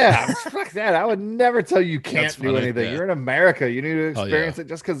 Yeah, fuck that. I would never tell you can't That's do funny, anything. yeah. You're in America. You need to Oh, experience it.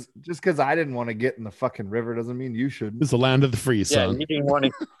 Just because I didn't want to get in the fucking river doesn't mean you shouldn't. It's the land of the free, Yeah, son. he didn't want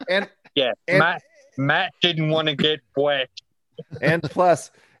to. And Yeah, Matt didn't want to get wet. and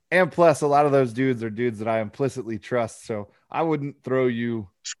plus, a lot of those dudes are dudes that I implicitly trust. So I wouldn't throw you.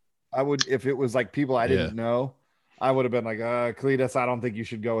 I would, if it was like people I didn't know, I would have been like, Cleatus, I don't think you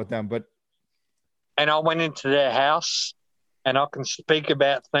should go with them. But And I went into their house, and I can speak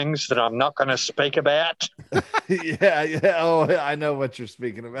about things that I'm not going to speak about. yeah. Oh, I know what you're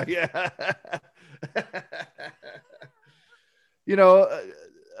speaking about. Yeah. You know,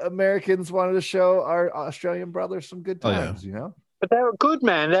 Americans wanted to show our Australian brothers some good times, you know? But they were good,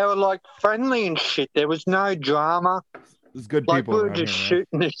 man. They were like friendly and shit. There was no drama. There's good Like people. we were around just here, man.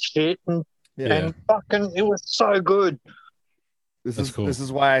 shooting the shit and Yeah. fucking, it was so good. That's cool. This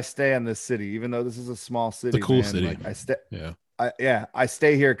is why I stay in this city, even though this is a small city. It's a cool man. city. Like, I stay. Yeah. I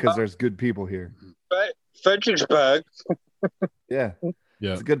stay here because there's good people here. But Fredericksburg. Yeah.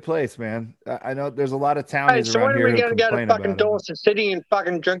 Yeah. It's a good place, man. I know there's a lot of Hey, townies so around when are here we who going to go to complain fucking about it. Dawson City and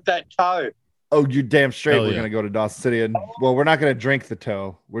fucking drink that toe? Oh, you damn straight. Hell We're yeah. gonna go to Dawson City, and well, we're not gonna drink the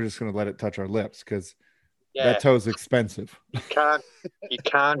toe. We're just gonna let it touch our lips because Yeah, that toe's expensive. you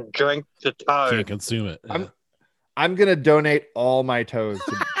can't drink the toe. Can't consume it. I'm gonna donate all my toes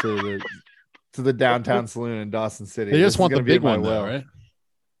to the downtown saloon in Dawson City. They This just is want the gonna be big my one, though, will. right?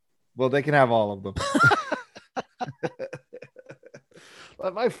 Well, they can have all of them.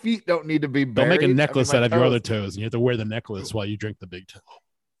 But my feet don't need to be Don't buried. make a I mean, necklace my out of your toes- other toes, and you have to wear the necklace while you drink the big toe.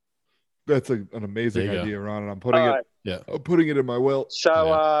 That's an amazing There you go. idea, Ron. And I'm All right. I'm putting it in my will.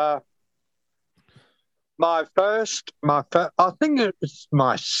 So, my first, I think it was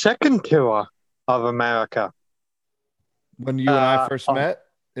my second tour of America. When you and I first met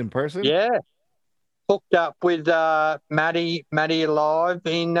in person. Yeah. Hooked up with Maddie Alive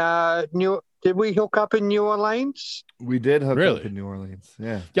in did we hook up in New Orleans? We did hook Really? up in New Orleans.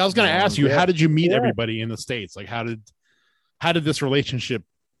 Yeah. Yeah, I was going to ask you, Yeah. how did you meet Yeah. everybody in the States? Like, how did this relationship?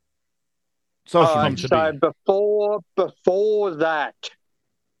 Social Come media. to So be. before that,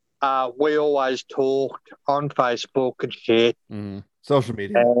 we always talked on Facebook and shit. Social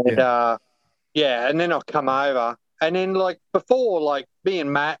media. And and then I'll come over. And then like before, like me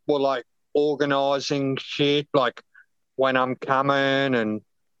and Matt were like organizing shit, like when I'm coming and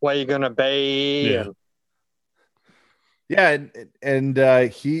where you're gonna be. Yeah. And Yeah,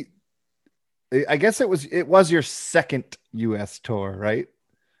 and he, I guess it was your second U.S. tour, right?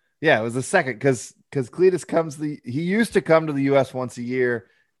 Yeah, it was the second because Cleatus he used to come to the U.S. once a year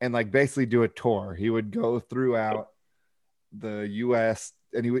and like basically do a tour. He would go throughout the U.S.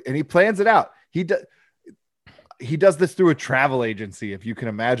 and he plans it out. He does this through a travel agency, if you can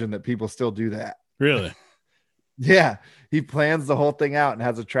imagine that people still do that. Really? Yeah, he plans the whole thing out and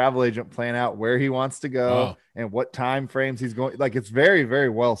has a travel agent plan out where he wants to go and what time frames he's going. Like it's very, very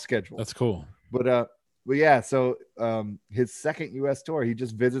well scheduled. That's cool. But yeah, so his second US tour, he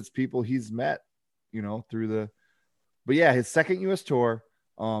just visits people he's met, you know, but yeah, his second US tour,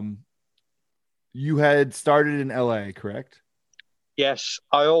 you had started in LA, correct? yes,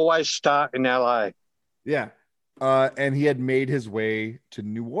 I always start in LA. Yeah. And he had made his way to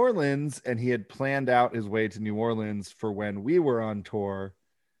New Orleans, and he had planned out his way to New Orleans for when we were on tour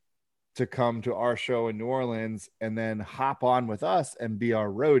to come to our show in New Orleans and then hop on with us and be our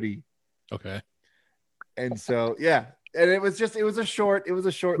roadie. Okay. And so, yeah. And it was a short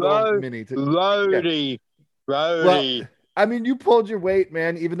little mini. Roadie. Well, I mean, you pulled your weight,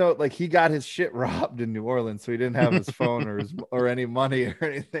 man, even though like he got his shit robbed in New Orleans, so he didn't have his phone or any money or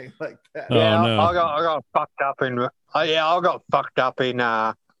anything like that. Oh, Yeah, no. I got fucked up in I got fucked up in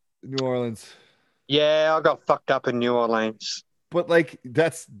New Orleans. Yeah, I got fucked up in New Orleans. But like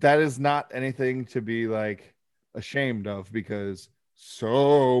that is not anything to be like ashamed of, because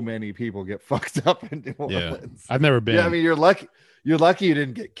so many people get fucked up in New Orleans. I've never been. Yeah, I mean, you're lucky you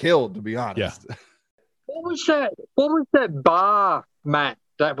didn't get killed, to be honest. Yeah. What was that bar, Matt,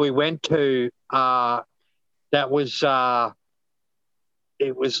 that we went to? That was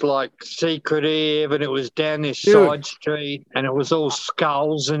it was like secretive, and it was down this side street, and it was all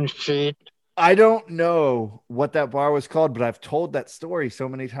skulls and shit. I don't know what that bar was called, but I've told that story so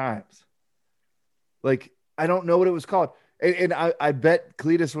many times. Like, I don't know what it was called. And I bet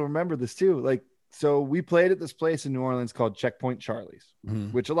Cleatus will remember this too. Like, so we played at this place in New Orleans called Checkpoint Charlie's,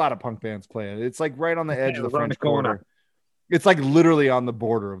 which a lot of punk bands play at. It's like right on the edge of the French Quarter. It's like literally on the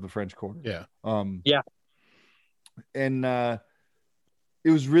border of the French Quarter. Yeah. Yeah. And it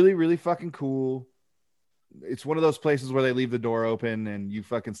was really, really fucking cool. It's one of those places where they leave the door open and you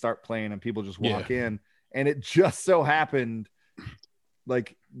fucking start playing and people just walk in. And it just so happened,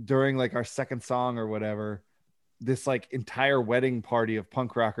 like during like our second song or whatever, this like entire wedding party of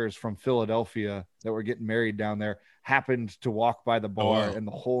punk rockers from Philadelphia that were getting married down there happened to walk by the bar and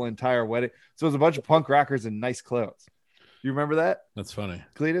the whole entire wedding. So it was a bunch of punk rockers in nice clothes. You remember that? That's funny.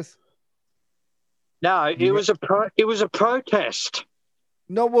 Cleatus? No, it was a protest.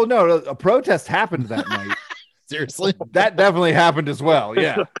 No, well, no, a protest happened that night. Seriously? That definitely happened as well.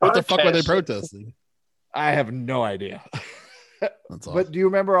 Yeah. What the fuck were they protesting? I have no idea. That's awesome. But do you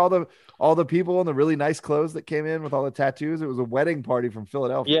remember all the people in the really nice clothes that came in with all the tattoos? It was a wedding party from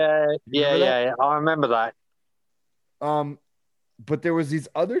Philadelphia. Yeah. I remember that. But there was these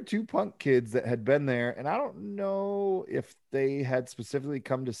other two punk kids that had been there, and I don't know if they had specifically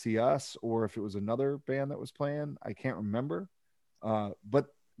come to see us or if it was another band that was playing. I can't remember. But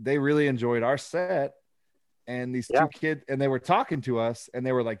they really enjoyed our set, and these two kids, and they were talking to us, and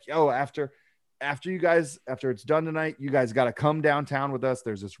they were like, yo, after it's done tonight, you guys got to come downtown with us.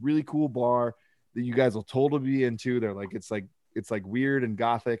 There's this really cool bar that you guys will totally be into. They're like, it's like weird and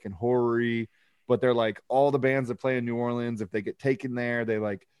gothic and horror-y, but they're like, all the bands that play in New Orleans, if they get taken there, they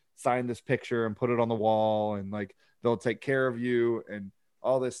like sign this picture and put it on the wall, and like they'll take care of you and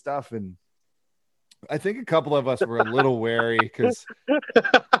all this stuff. And I think a couple of us were a little wary because,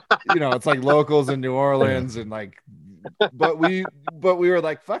 you know, it's like locals in New Orleans, and like, but we were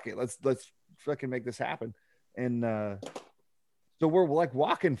like, fuck it, let's fucking make this happen. And so we're like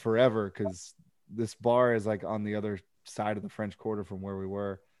walking forever because this bar is like on the other side of the French Quarter from where we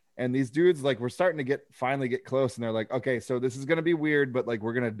were. And these dudes, like, we're starting to finally get close, and they're like, okay, so this is gonna be weird, but like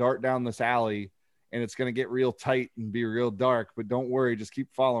we're gonna dart down this alley, and it's going to get real tight and be real dark, but don't worry, just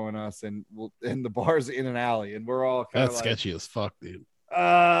keep following us. And the bar's in an alley, and we're all kind of like, sketchy as fuck, dude.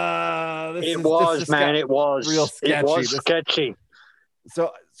 It was real sketchy. It was sketchy.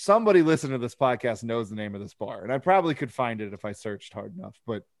 So somebody listening to this podcast knows the name of this bar, and I probably could find it if I searched hard enough,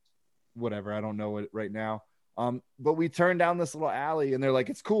 but whatever. I don't know it right now. But we turned down this little alley, and they're like,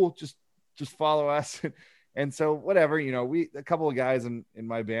 it's cool. Just follow us. And so whatever, you know, a couple of guys in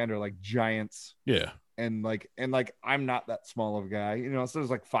my band are like giants. Yeah. And I'm not that small of a guy, you know, so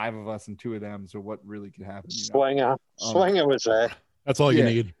there's like 5 of us and 2 of them. So what really could happen? You know? Swinger was there. That's all you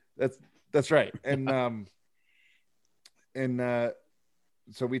need. That's right. And,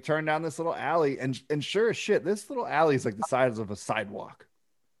 so we turned down this little alley, and sure as shit, this little alley is like the size of a sidewalk.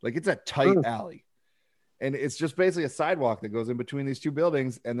 Like, it's a tight alley. And it's just basically a sidewalk that goes in between these 2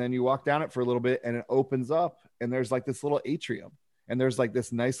 buildings. And then you walk down it for a little bit, and it opens up, and there's like this little atrium, and there's like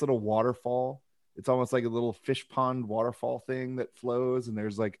this nice little waterfall. It's almost like a little fish pond waterfall thing that flows. And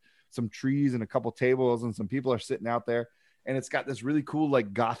there's like some trees and a couple tables, and some people are sitting out there. And it's got this really cool,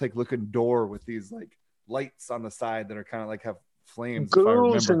 like gothic looking door with these like lights on the side that are kind of like have flames, if I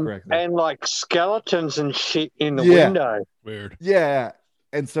remember correctly. And like skeletons and shit in the window. Weird. Yeah.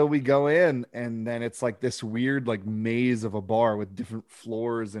 And so we go in, and then it's like this weird like maze of a bar with different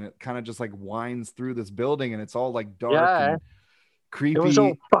floors, and it kind of just like winds through this building, and it's all like dark and creepy. It was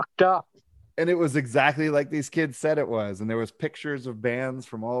all fucked up. And it was exactly like these kids said it was. And there was pictures of bands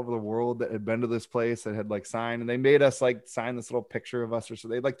from all over the world that had been to this place that had like signed, and they made us like sign this little picture of us, or so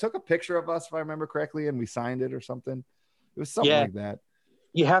they like took a picture of us, if I remember correctly, and we signed it or something. It was something like that.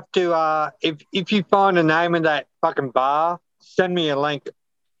 You have to if you find the name of that fucking bar, send me a link.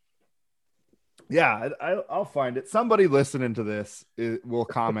 Yeah, I'll find it. Somebody listening to this will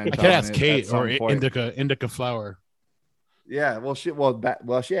comment. I can ask Kate or Indica Flower. Yeah, well, she probably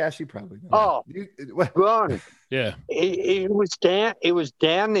knows. Oh, Ron. Yeah, it was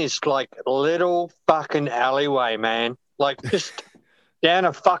down this like little fucking alleyway, man. Like just down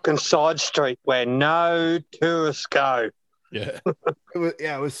a fucking side street where no tourists go. Yeah.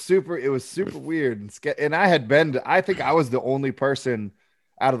 It was super weird and I had been I think I was the only person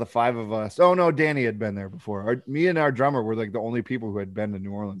out of the 5 of us. Oh no, Danny had been there before. Me and our drummer were like the only people who had been to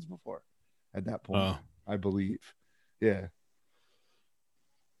New Orleans before at that point, I believe. Yeah.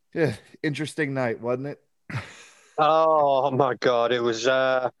 Yeah, interesting night, wasn't it? Oh my God, it was.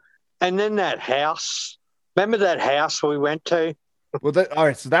 And then that house. Remember that house we went to? Well, all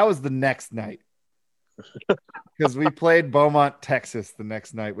right. So that was the next night because we played Beaumont, Texas, the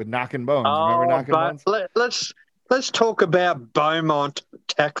next night with Knockin' Bones. Remember Knockin' Bones? Let's talk about Beaumont,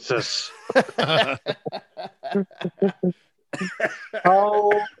 Texas.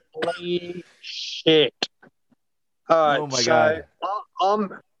 Holy shit! All right, Oh my God.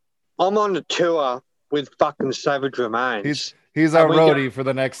 I'm on the tour with fucking Savage Remains. He's our roadie for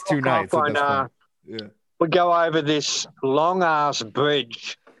the next 2 nights. At this point. Yeah. We go over this long ass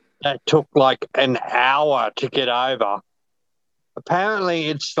bridge that took like an hour to get over. Apparently,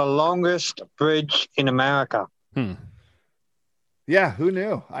 it's the longest bridge in America. Yeah, who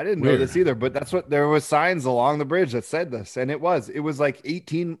knew? I didn't know this either, but that's what there was signs along the bridge that said this, and it was like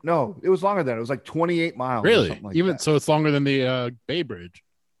 18. No, it was longer than it was like 28 miles. Really? Like Even that. So, it's longer than the Bay Bridge.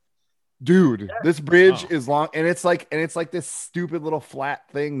 Dude, this bridge is long, and it's like this stupid little flat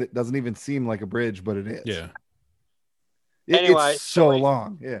thing that doesn't even seem like a bridge, but it is. Yeah. Anyway, it's so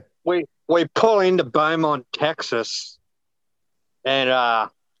long. Yeah. We pull into Beaumont, Texas, and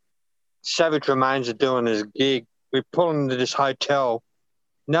Savage Remains are doing this gig. We pull into this hotel.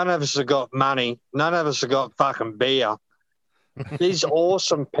 None of us have got money. None of us have got fucking beer. These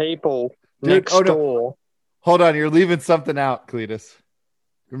awesome people next door. No. Hold on, you're leaving something out, Cleatus.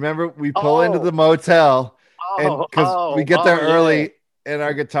 Remember, we pull into the motel, and because we get there early, and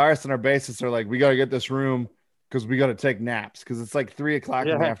our guitarist and our bassist are like, "We got to get this room because we got to take naps because it's like 3:00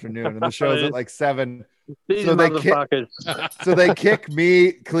 in the afternoon, and the show's at like 7." These so motherfuckers. They kick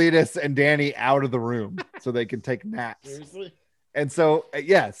me, Cleatus, and Danny out of the room so they can take naps. Seriously? And so,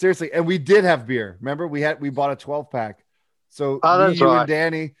 yeah, seriously. And we did have beer. Remember, we bought a 12-pack. So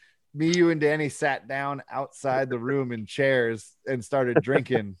me, you, and Danny sat down outside the room in chairs and started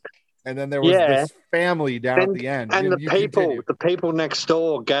drinking. And then there was this family down at the end. And the people next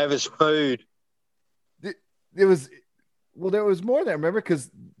door gave us food. There was more there, remember? Because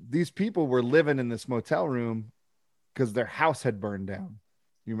these people were living in this motel room because their house had burned down.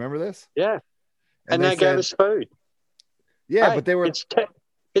 You remember this? Yeah. And they gave us food. Yeah, but they were.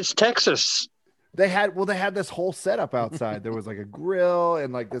 It's Texas. They had this whole setup outside. There was like a grill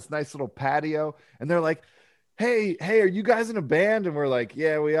and like this nice little patio. And they're like, hey, are you guys in a band? And we're like,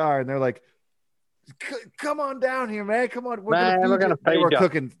 yeah, we are. And they're like, come on down here, man. Come on. We're gonna feed you. They were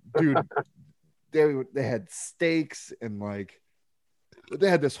cooking, dude. They had steaks and like they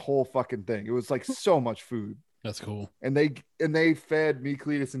had this whole fucking thing. It was like so much food. That's cool. And they fed me,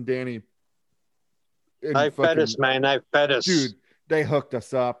 Cleatus, and Danny. They fed us, man. They fed us, dude. They hooked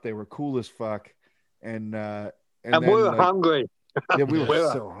us up. They were cool as fuck. And then, we were hungry. Yeah, we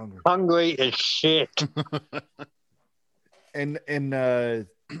were so hungry. Hungry as shit. and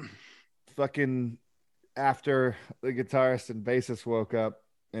fucking after the guitarist and bassist woke up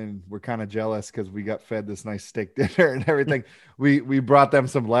and we're kind of jealous because we got fed this nice steak dinner and everything. We brought them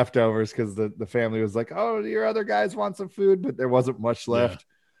some leftovers because the family was like, oh, your other guys want some food, but there wasn't much left.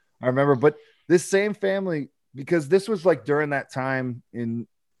 Yeah. I remember, but this same family, because this was like during that time in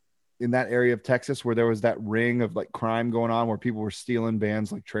that area of Texas where there was that ring of like crime going on where people were stealing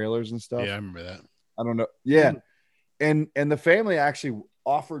bands like trailers and stuff. Yeah, I remember that. I don't know. Yeah. And the family actually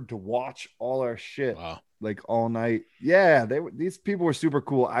offered to watch all our shit like all night. Yeah, these people were super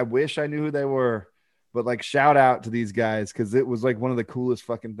cool. I wish I knew who they were, but like shout out to these guys because it was like one of the coolest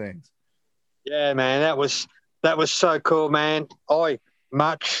fucking things. Yeah, man, that was so cool, man.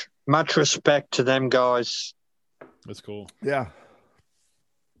 Much respect to them guys. That's cool. Yeah.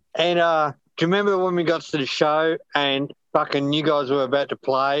 And do you remember when we got to the show and fucking you guys were about to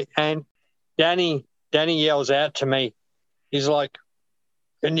play and Danny yells out to me. He's like,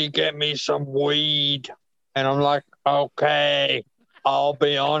 can you get me some weed? And I'm like, okay, I'll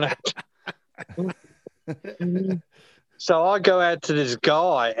be on it. So I go out to this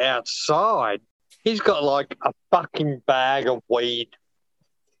guy outside. He's got like a fucking bag of weed.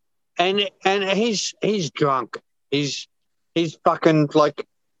 And he's drunk. He's fucking like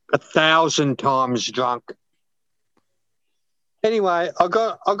 1,000 times drunk. Anyway, I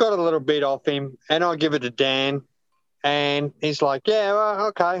got a little bit off him, and I give it to Dan, and he's like, "Yeah, well,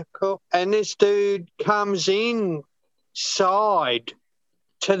 okay, cool." And this dude comes inside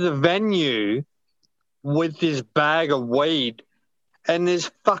to the venue with this bag of weed, and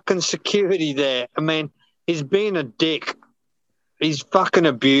there's fucking security there. I mean, he's being a dick. He's fucking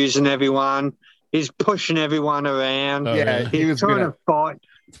abusing everyone. He's pushing everyone around. Oh, Yeah, really? he was trying gonna to fight.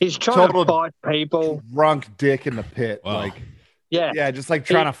 He's trying to total fight people. drunk dick in the pit. Wow. Like, Yeah. yeah, just like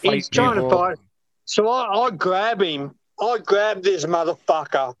trying to fight He's trying people. to fight. So I grab him. I grab this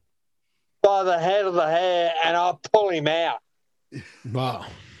motherfucker by the head of the hair and I pull him out. Wow.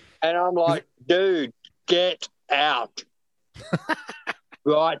 And I'm like, dude, get out.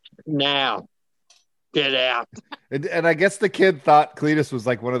 Right now. Get out. And I guess the kid thought Cleatus was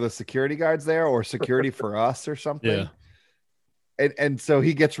like one of the security guards there or security for us or something. Yeah. And so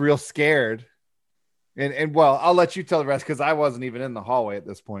he gets real scared. And well, I'll let you tell the rest because I wasn't even in the hallway at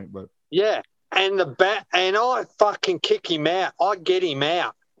this point. But Yeah. And I fucking kick him out. I get him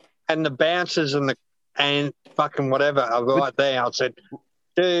out. And the bouncers and fucking whatever are right there. I said,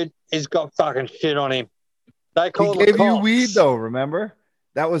 dude, he's got fucking shit on him. They he called gave the you cops. weed though, remember?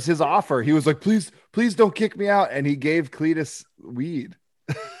 That was his offer. He was like, please don't kick me out. And he gave Cleatus weed.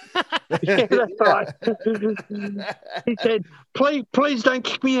 Yeah, that's right. He said, please don't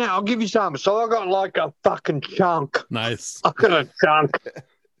kick me out. I'll give you some. So I got like a fucking chunk. Nice. I got a chunk.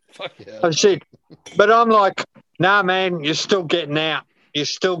 Fuck yeah. I said, but I'm like, nah, man, you're still getting out. You're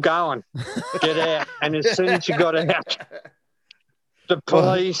still going. Get out. And as soon as you got out, the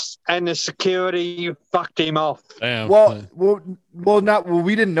police and the security fucked him off. Damn. Well,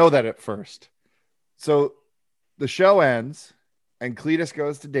 we didn't know that at first. So the show ends and Cleatus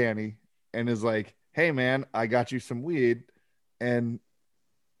goes to Danny and is like, hey man, I got you some weed and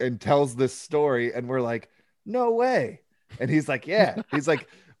tells this story. And we're like, no way. And he's like, yeah. He's like,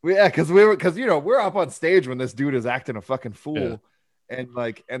 yeah, because we're up on stage when this dude is acting a fucking fool.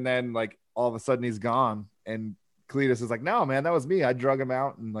 Yeah. And then all of a sudden he's gone. And Cleatus is like, no, man, that was me. I drug him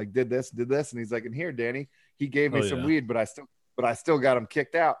out and did this. And he's like, and here, Danny, he gave me some weed, but I still got him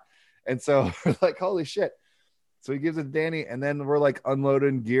kicked out. And so we're like, holy shit. So he gives it to Danny. And then we're like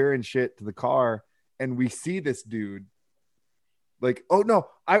unloading gear and shit to the car. And we see this dude like, oh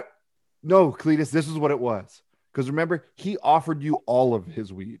no, Cleatus, this is what it was. Because remember, he offered you all of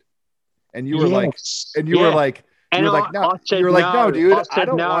his weed. And you were like, no, no, dude,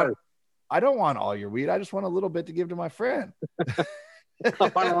 I don't want all your weed. I just want a little bit to give to my friend. I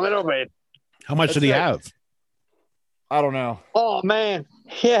want a little bit. How much did he have? I don't know. Oh man,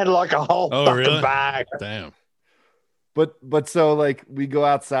 he had like a whole fucking bag. Damn. But so like we go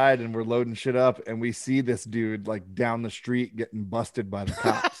outside and we're loading shit up and we see this dude like down the street getting busted by the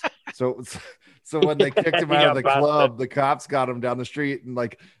cops. So when they kicked him out of the club, the cops got him down the street. And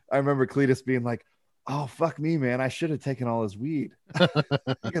like, I remember Cleatus being like, oh, fuck me, man. I should have taken all his weed.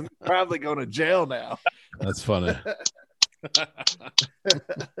 He's probably going to jail now. That's funny.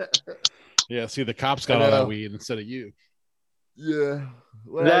 Yeah, see, the cops got all that weed instead of you. Yeah.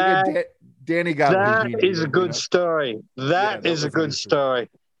 Well, Danny got that is a good story. That is a good story.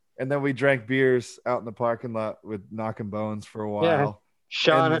 And then we drank beers out in the parking lot with Knocking Bones for a while.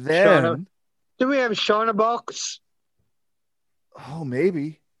 Yeah. Do we have Shiner Box? Oh,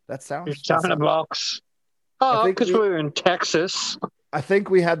 maybe. That sounds Shiner Box. Oh, because we were in Texas. I think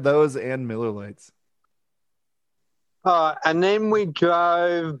we had those and Miller Lights. And then we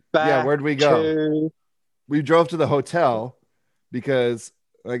drove back. Yeah, where'd we go? We drove to the hotel because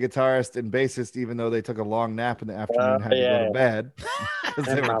my guitarist and bassist, even though they took a long nap in the afternoon, had to go to bed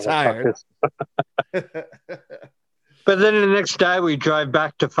because they were tired. But then the next day we drove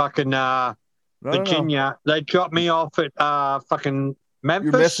back to fucking Virginia. No. They dropped me off at fucking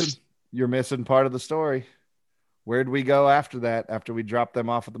Memphis. You're missing part of the story. Where'd we go after that? After we dropped them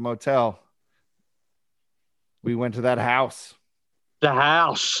off at the motel, we went to that house. We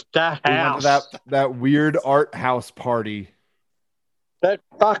went to that weird art house party. That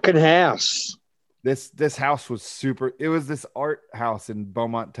fucking house. This house was super. It was this art house in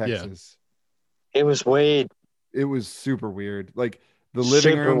Beaumont, Texas. Yeah. It was weird. It was super weird. Like the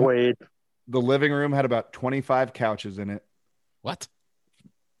living room. Weird. The living room had about 25 couches in it. What?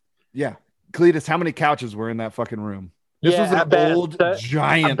 Yeah. Cleatus, how many couches were in that fucking room? This was an old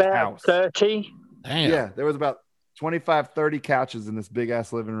giant house. 30. Damn. Yeah, there was about 25, 30 couches in this big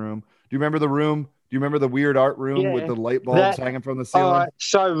ass living room. Do you remember the room? Do you remember the weird art room with the light bulbs hanging from the ceiling?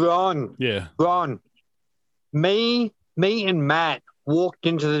 So Ron, me and Matt walked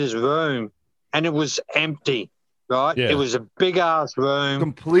into this room and it was empty, right? Yeah. It was a big ass room,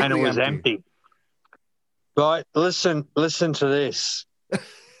 completely, and it was empty. Right? Listen to this.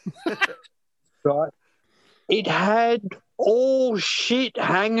 Right? It had all shit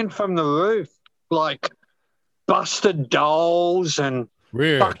hanging from the roof, like busted dolls and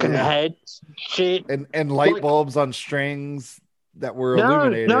fucking heads, shit, and light bulbs on strings. that were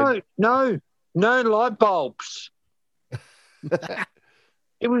illuminated. No light bulbs.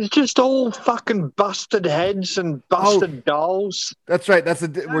 It was just all fucking busted heads and busted dolls. That's right.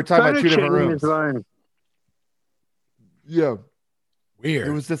 We're talking about two different rooms. Room. Yeah, Weird.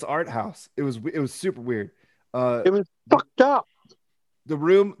 it was this art house. It was super weird. It was fucked up. The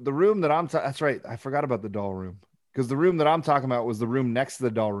room that that's right. I forgot about the doll room, because the room that I'm talking about was the room next to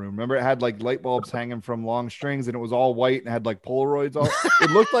the doll room. Remember, it had like light bulbs hanging from long strings, and it was all white and had like Polaroids. It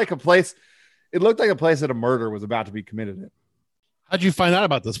looked like a place. It looked like a place that a murder was about to be committed in. How'd you find out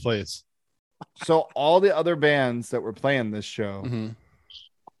about this place? So all the other bands that were playing this show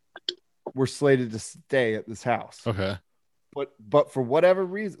were slated to stay at this house. Okay. But for whatever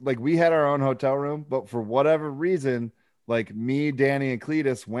reason, like, we had our own hotel room, but for whatever reason, like, me, Danny, and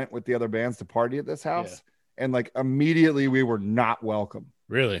Cleatus went with the other bands to party at this house. Yeah. And like immediately we were not welcome.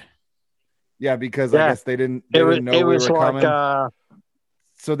 Really? Yeah, because I guess they didn't know we were coming.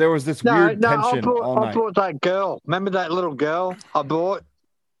 So there was this weird tension all night. I brought that girl. Remember that little girl I brought?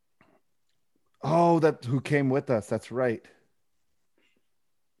 Oh, who came with us. That's right.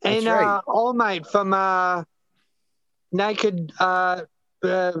 And old mate from Naked,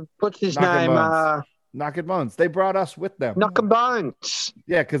 what's his name? Knockin' Bones. They brought us with them. Knockin' Bones.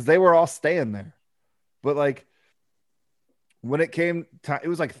 Yeah, because they were all staying there. But like, when it came time, it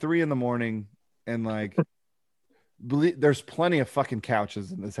was like 3 a.m, and like, there's plenty of fucking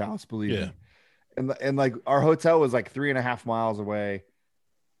couches in this house, believe me. And like, our hotel was like 3.5 miles away,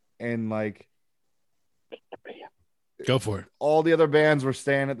 and like, go for it. All the other bands were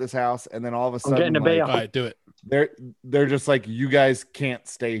staying at this house, and then all of a sudden, getting a like, all right, do it. They're just like, you guys can't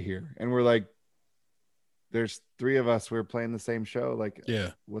stay here, and we're like, there's 3 of us. We're playing the same show. Like,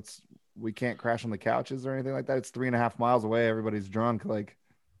 we can't crash on the couches or anything like that. It's 3.5 miles away. Everybody's drunk. Like,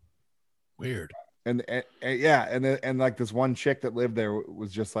 weird. And like, this one chick that lived there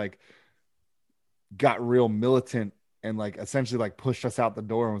was just like, got real militant and like essentially like pushed us out the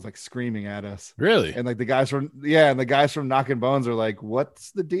door and was like screaming at us. Really? And like the guys from Knockin' Bones are like,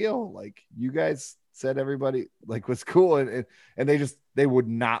 what's the deal? Like, you guys said everybody like was cool, and they would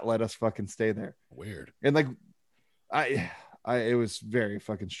not let us fucking stay there. Weird. And like, it was very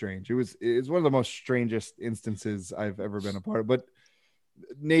fucking strange. It was one of the most strangest instances I've ever been a part of. But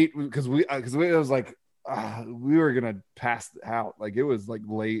Nate, because it was like, we were gonna pass out. Like, it was like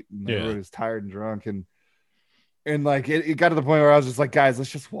late, and everybody was tired and drunk, and like, it got to the point where I was just like, guys,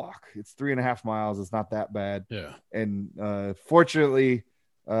 let's just walk. It's 3.5 miles. It's not that bad. Yeah. And fortunately,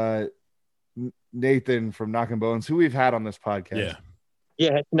 Nathan from Knockin' Bones, who we've had on this podcast,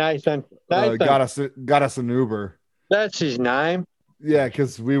 Nathan got us an Uber. That's his name. Yeah,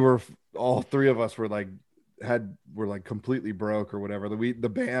 because we were all 3 of us were like completely broke or whatever. The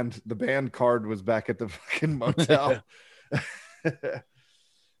band card was back at the fucking motel.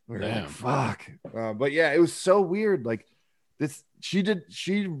 We're like, fuck. But yeah, it was so weird. Like, this,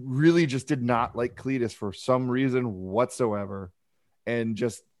 she really just did not like Cleatus for some reason whatsoever, and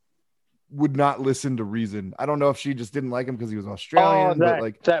just would not listen to reason. I don't know if she just didn't like him because he was Australian, but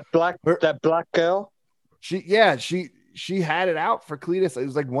like that black girl. She had it out for Cleatus. It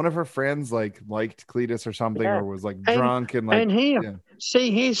was like one of her friends liked Cleatus or something, or was like drunk and like. And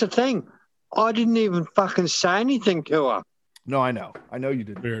here's the thing, I didn't even fucking say anything to her. No, I know you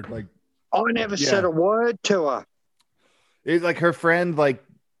did. Weird. Like, I never said a word to her. It's like her friend, like,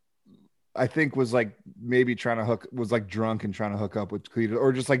 I think was like maybe was like drunk and trying to hook up with Cleatus,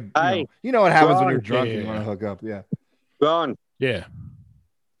 or just like, you know what happens when you're drunk and you want to hook up. Yeah. Ron. Yeah.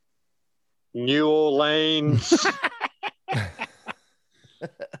 New Orleans.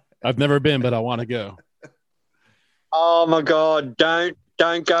 I've never been, but I want to go. Oh my God. Don't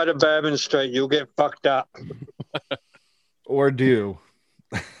go to Bourbon Street. You'll get fucked up. Or do.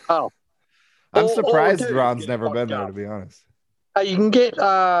 Oh. I'm surprised Ron's never been there, to be honest. You can get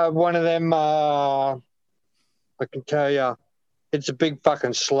one of them. I can tell you, it's a big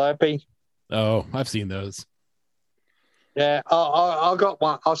fucking Slurpee. Oh, I've seen those. Yeah, I got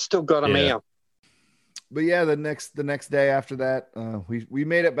one. I've still got them here. But yeah, the next day after that, we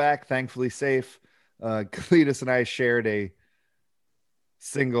made it back, thankfully safe. Cleatus and I shared a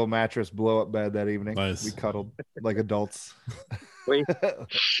single mattress blow up bed that evening. Nice. We cuddled like adults. We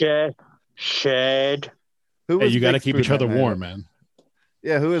shared. Hey, you got to keep each other warm, man.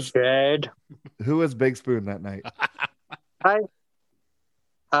 Yeah, who was Big Spoon that night? Hey,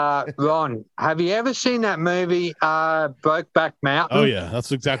 Ron, have you ever seen that movie, Brokeback Mountain? Oh yeah,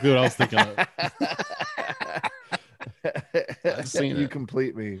 that's exactly what I was thinking of. I've seen You it.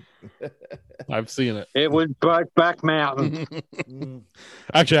 complete me. I've seen it. It was Brokeback Mountain.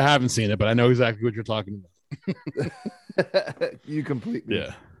 Actually, I haven't seen it, but I know exactly what you're talking about. You complete me.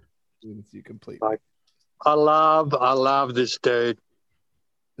 Yeah. You complete Like, I love this dude.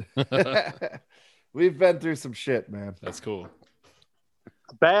 We've been through some shit, man. That's cool.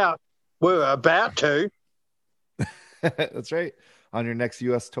 We're about to. That's right. On your next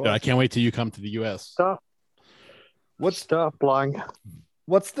US tour. Yeah, I can't wait till you come to the US. Stop lying.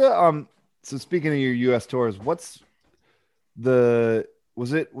 What's the so speaking of your US tours, what's the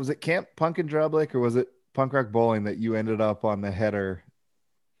was it Camp Punk in Drab Lake or was it Punk Rock Bowling that you ended up on the header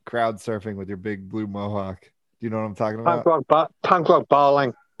crowd surfing with your big blue mohawk? Do you know what I'm talking about? Punk Rock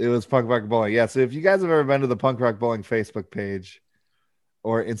Bowling. It was Punk Rock Bowling. Yeah. So if you guys have ever been to the Punk Rock Bowling Facebook page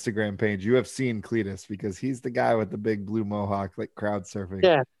or Instagram page, you have seen Cleatus because he's the guy with the big blue mohawk, like crowd surfing.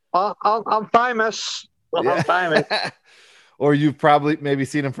 Yeah. I'm famous. I'm famous. Or you've probably maybe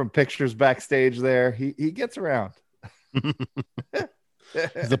seen him from pictures backstage there. He gets around.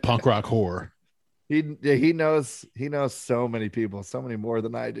 He's a punk rock whore. He knows so many people, so many more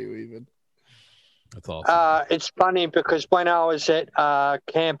than I do even. That's awesome. It's funny because when I was at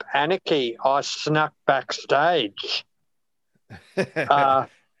Camp Anarchy, I snuck backstage. And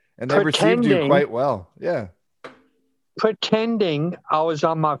they received you quite well. Yeah. Pretending I was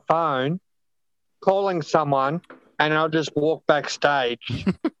on my phone calling someone, and I'll just walk backstage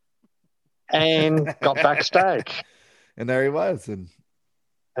and got backstage. And there he was. And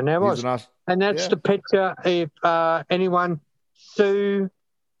there was. And that's the picture. If anyone, Sue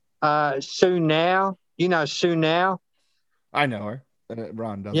Now, you know Sue Now? I know her.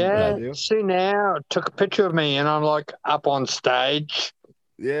 Ron doesn't. Yeah, Sue Now took a picture of me, and I'm like up on stage.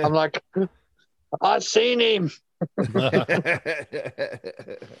 Yeah. I'm like, I seen him. And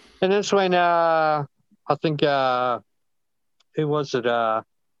that's when I think who was it?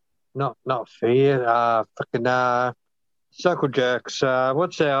 Not Fear. Fucking Circle Jerks.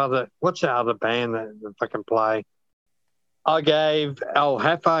 What's the other band that fucking play? I gave El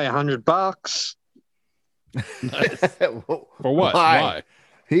Jefe $100. Nice. For what? Why?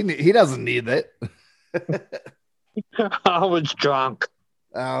 He doesn't need it. I was drunk.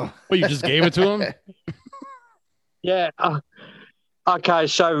 Oh. Well, you just gave it to him? Yeah. Okay,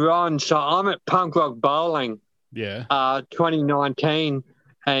 so Ron, I'm at Punk Rock Bowling. Yeah. 2019,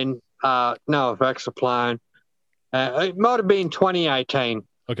 and no effects are playing. It might have been 2018.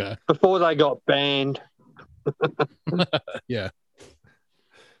 Okay. Before they got banned. Yeah.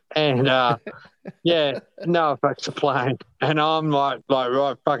 And yeah, no effects are playing, and I'm like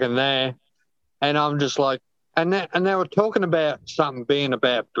right fucking there, and I'm just like, and they were talking about something being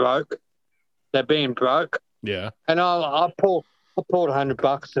about broke. They're being broke. Yeah. And I pulled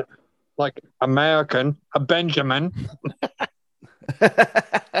 $100, like American, a Benjamin.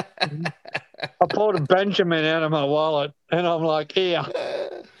 I pulled a Benjamin out of my wallet, and I'm like, here.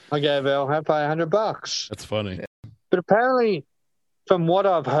 I gave El Jefe $100. That's funny. But apparently, from what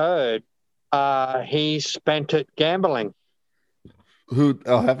I've heard, he spent it gambling. Who?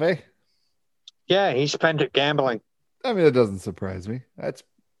 El Jefe? Yeah, he spent it gambling. I mean, it doesn't surprise me. That's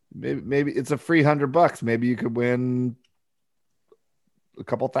maybe it's a free $100. Maybe you could win a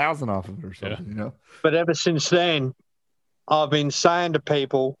couple thousand off of it or something, you know? But ever since then, I've been saying to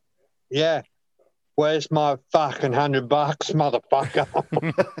people, yeah, where's my fucking $100, motherfucker?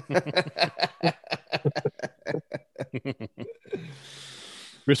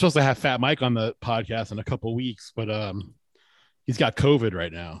 We're supposed to have Fat Mike on the podcast in a couple weeks, but he's got COVID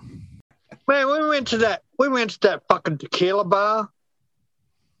right now. Man, we went to that fucking tequila bar.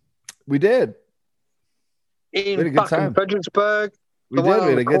 We did. In fucking Fredericksburg. We did. We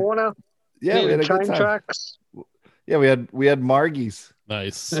had a good corner. Yeah, we had a train good time. tracks. Yeah, we had Nice. Margies. We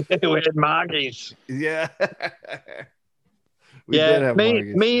had Margies. Yeah. We did have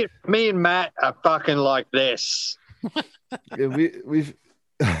Margies. Me and Matt are fucking like this. Yeah,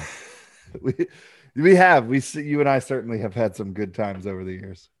 you and I certainly have had some good times over the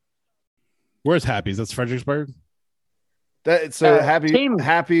years. Where's Happy's? That's Fredericksburg.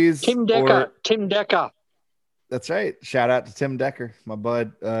 Happy's. Tim Decker. Tim Decker. That's right. Shout out to Tim Decker, my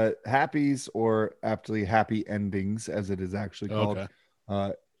bud. Happy's, or aptly Happy Endings, as it is actually called.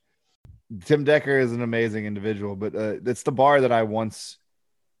 Okay. Tim Decker is an amazing individual, but it's the bar that I once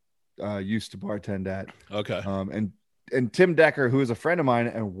used to bartend at. Okay. And Tim Decker, who is a friend of mine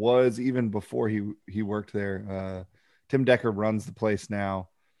and was even before he worked there. Tim Decker runs the place now.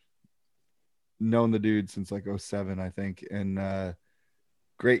 Known the dude since like 2007, I think. And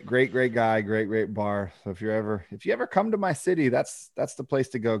great guy, great bar. So if you ever come to my city, that's the place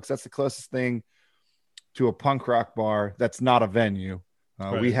to go, because that's the closest thing to a punk rock bar that's not a venue.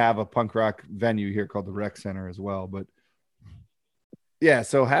 Right. We have a punk rock venue here called the Rec Center as well. But yeah,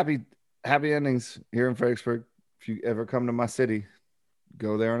 so happy endings here in Fredericksburg. if you ever come to my city,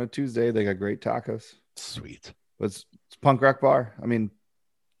 go there on a Tuesday. They got great tacos. Sweet. But it's punk rock bar. I mean,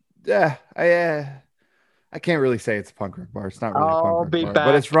 yeah, I can't really say it's a punk rock bar. It's not really a I'll punk rock be bar, back.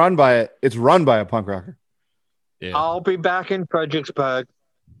 but it's run by a punk rocker. Yeah. I'll be back in Fredericksburg.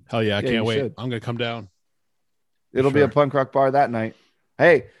 Hell yeah. I Yeah, can't you wait. should. I'm going to come down. It'll be a Sure. punk rock bar that night.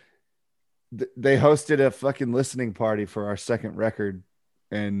 Hey, they hosted a fucking listening party for our second record,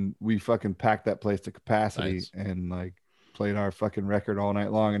 and we fucking packed that place to capacity Nice. and like played our fucking record all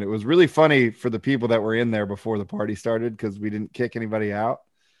night long. And it was really funny for the people that were in there before the party started because we didn't kick anybody out.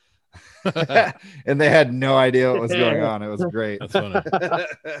 And they had no idea what was going on. It was great. That's funny.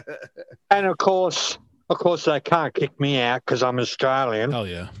 And of course, they can't kick me out because I'm Australian. Hell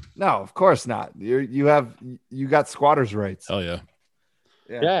yeah. No, of course not. You got squatters' rights. Hell yeah.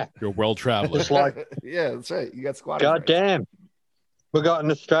 Yeah. You're a world traveler. It's like, Yeah, that's right. You got squatters' God rights. damn. We got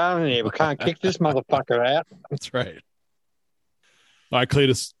an Australian here. We can't kick this motherfucker out. That's right. All right,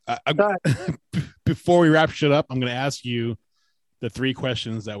 Cleatus. Right. Before we wrap shit up, I'm going to ask you the 3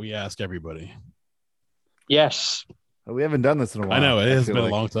 questions that we ask everybody. Yes. We haven't done this in a while. I know it has feel been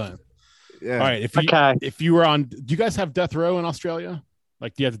like. a long time. Yeah. All right. Okay. If you were on, do you guys have death row in Australia?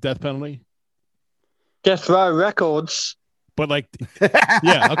 Like, do you have the death penalty? Death Row Records. But like,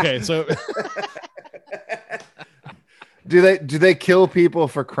 yeah. Okay. So Do they kill people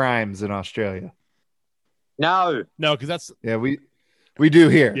for crimes in Australia? No. no, because that's Yeah, we do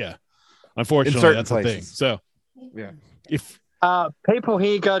here. yeah. Unfortunately, certain that's the thing. places. So Yeah. if People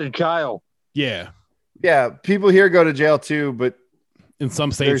here go to jail. yeah, Yeah, people here go to jail too, but in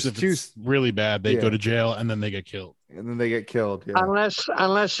some states, There's if two- it's really bad, they yeah. go to jail and then they get killed. and then they get killed. Yeah.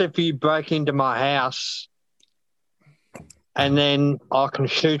 Unless if you break into my house and then I can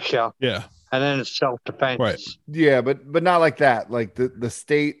shoot you Yeah. and then it's self-defense. Right. Yeah, but not like that. Like the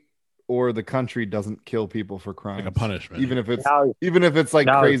state or the country doesn't kill people for crimes. Like a punishment. Even if it's No. like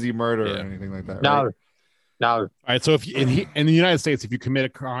No. crazy murder Yeah. or anything like that. No. Right? No. All right. So if you, in the United States, if you commit a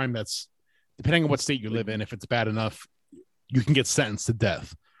crime that's depending on what state you live in, if it's bad enough, you can get sentenced to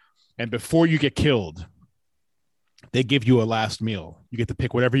death. And before you get killed, they give you a last meal. You get to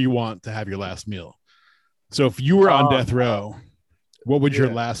pick whatever you want to have your last meal. So if you were on death row, what would your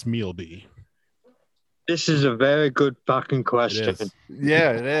Yeah. last meal be? This is a very good fucking It question. is.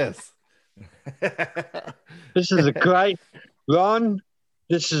 Yeah, it is. This is a great Ron.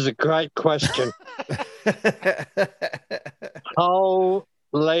 This is a great question.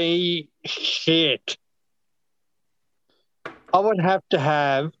 Holy shit. I would have to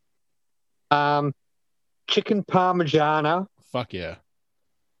have chicken parmigiana Fuck yeah.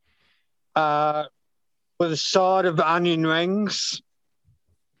 with a side of onion rings.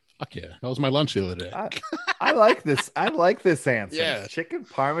 Fuck yeah. That was my lunch the other day. I like this. I like this answer. Yeah. Chicken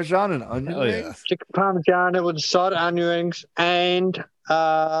parmesan and onion Hell yeah. rings. Chicken parmigiana with a side of onion rings, and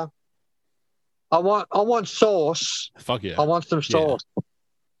I want sauce. Fuck yeah. I want some sauce.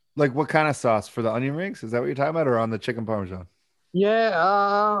 Like what kind of sauce for the onion rings? Is that what you're talking about, or on the chicken parmesan? Yeah,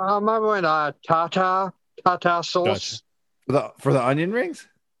 I remember when tartar sauce. Gotcha. For the onion rings?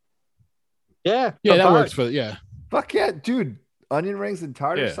 Yeah, Yeah, that both. works for yeah. Fuck yeah, dude! Onion rings and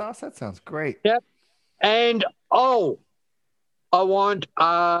tartar Yeah. sauce. That sounds great. And I want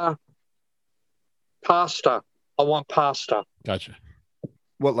pasta. I want pasta. Gotcha.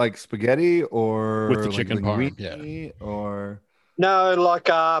 What, like spaghetti or With the like chicken parm, linguine or No, like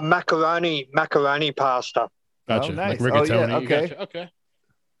macaroni pasta. Gotcha. Oh, nice. Like Oh, yeah, rigatoni. okay. Gotcha. Okay.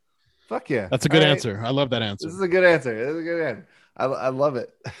 fuck yeah. That's a good All right. answer. I love that answer. This is a good answer. This is a good answer. I love it.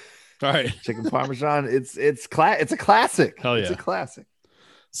 All right. Chicken parmesan. It's a classic. Hell It's yeah. a classic.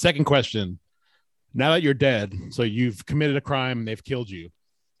 Second question. Now that you're dead, so you've committed a crime and they've killed you.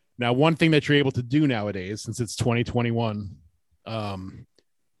 Now, one thing that you're able to do nowadays, since it's 2021,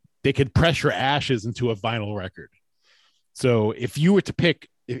 they could press your ashes into a vinyl record. So if you were to pick,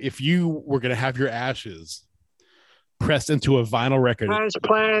 if you were going to have your ashes pressed into a vinyl record,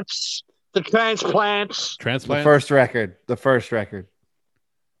 Transplants. The transplants. transplant, The first record.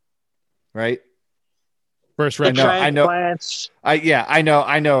 Right? first The record. I know. transplants. I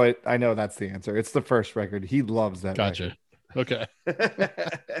know it. I know that's the answer. It's the first record. He loves that. Gotcha. Okay. record.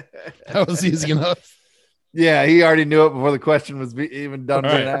 That was easy enough. Yeah, he already knew it before the question was even done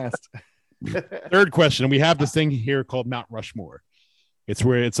All being right. asked. Third question. We have this thing here called Mount Rushmore. It's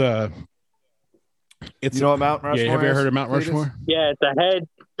where it's a. It's You know what Mount Rushmore Yeah, have you ever is, heard of Mount Cleatus? Rushmore? Yeah,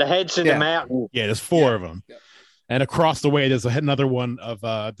 the head's in Yeah. the mountain. Yeah, there's 4 of them. Yeah. And across the way, there's another one of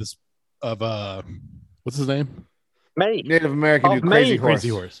what's his name? Me. Native American Oh, dude, Crazy me. Horse. Crazy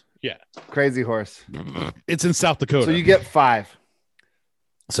Horse. Yeah. Crazy Horse. It's in South Dakota. So you get 5.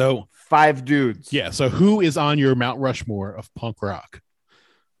 So 5 dudes. Yeah. So who is on your Mount Rushmore of punk rock?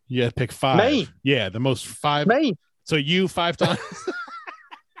 You have to pick 5. Me. Yeah, the most 5. Me. So you 5 times.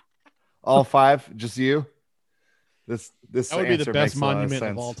 All 5, just you. This That would be the answer best makes a lot monument of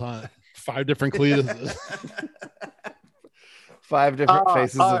sense. all time. 5 different Cleatuses. 5 different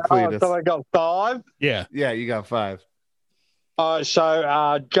faces of Cleatus. So I got 5. Yeah. Yeah, you got 5.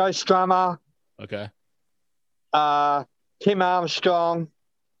 So Ghost Drummer, Okay. Tim Armstrong,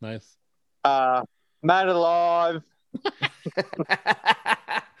 Nice. Matt Alive,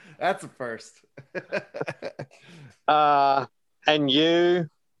 That's a first. and you.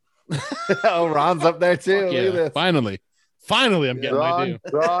 Oh, Ron's up there too. Fuck Look yeah. at this. Finally, I'm getting my due.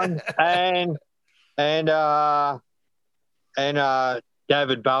 Ron, and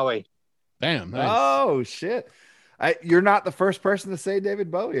David Bowie. Damn. Nice. Oh shit! You're not the first person to say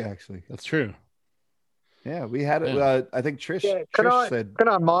David Bowie. Actually, That's true. yeah, we had it. Yeah. I think Trish. Yeah, Trish said, Can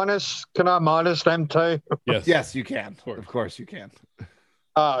I minus them too? Yes. "Yes, you can. course. Of course, you can."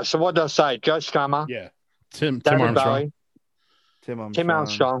 So what did I say? Ghost Drummer, Yeah. Tim David Armstrong. Bowie, Tim Tim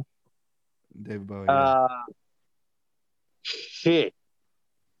Armstrong. David Bowie. Yeah. Shit.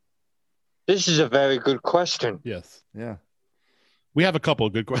 This is a very good question. Yes. Yeah. We have a couple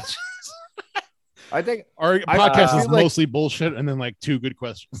of good questions. I think. Our I podcast feel is like- mostly bullshit and then like 2 good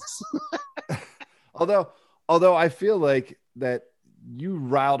questions. Although I feel like that you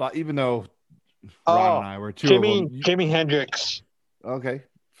riled off, even though Ron and I were 2 of them. Jimi Hendrix. Okay.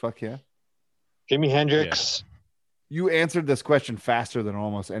 Fuck yeah. Jimi Hendrix. You answered this question faster than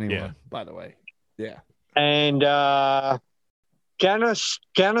almost anyone, Yeah. by the way. Yeah. And Janis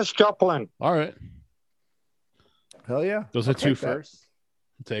Joplin. All right. Hell yeah. Those are I'll 2 take that. first.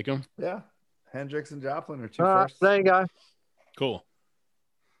 Take them. Yeah. Hendrix and Joplin are 2 All right, firsts. there you go. Cool.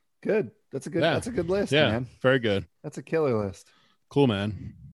 Good. That's a good. Yeah. That's a good list, Yeah. man. Very good. That's a killer list. Cool,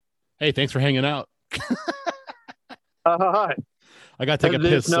 man. Hey, thanks for hanging out. All right. I got to take a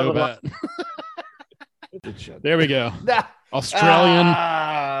There's piss so another bad. Good shit. There we go. Nah. Australian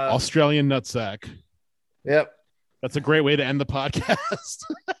nutsack. Yep. That's a great way to end the podcast.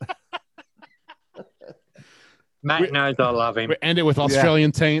 Matt knows I love him. We end it with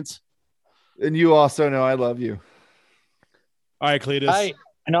Australian taints. And you also know I love you. All right, Cleatus. Hey,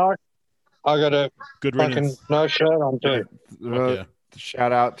 and I got a Good fucking riddance. no shirt on too. Yeah.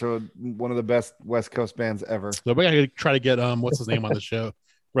 Shout out to one of the best West Coast bands ever. So we gotta try to get what's his name on the show,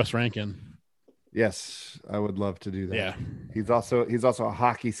 Russ Rankin. Yes, I would love to do that. Yeah. He's also a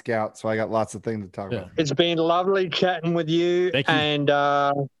hockey scout, so I got lots of things to talk Yeah. about. It's been lovely chatting with you. Thank you.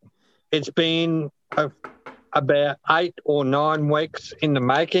 And it's been about 8 or 9 weeks in the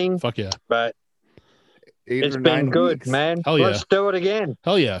making, Fuck yeah. but 8 it's or been 9 good, weeks. man. Hell yeah. Let's do it again.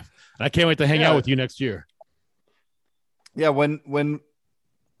 Hell yeah. And I can't wait to hang Yeah. out with you next year. Yeah, when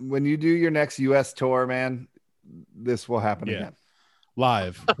you do your next US tour, man, this will happen Yeah. again.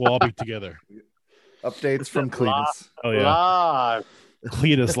 Live. We'll all be together. Updates from Cleatus. Oh yeah. Live.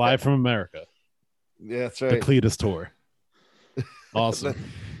 Cleatus live from America. Yeah, that's The right. Cleatus tour. Awesome.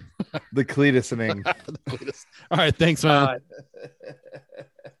 The Cleatusing. Cleatus. All right. Thanks, man. All right.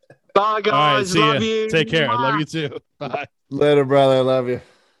 Bye, All right. guys. See Love ya. you. Take care. I love you too. Bye. Later, brother. I love you.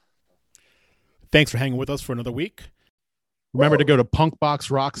 Thanks for hanging with us for another week. Remember to go to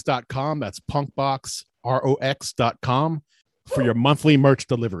punkboxrocks.com. That's punkboxrocks.com for your monthly merch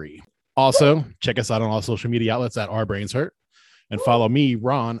delivery. Also, check us out on all social media outlets at Our Brains Hurt and follow me,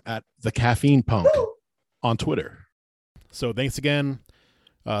 Ron, at The Caffeine Punk on Twitter. So thanks again.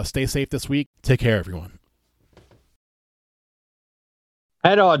 Stay safe this week. Take care, everyone.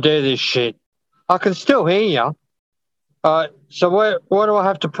 How do I do this shit? I can still hear you. So what do I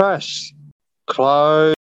have to press? Close.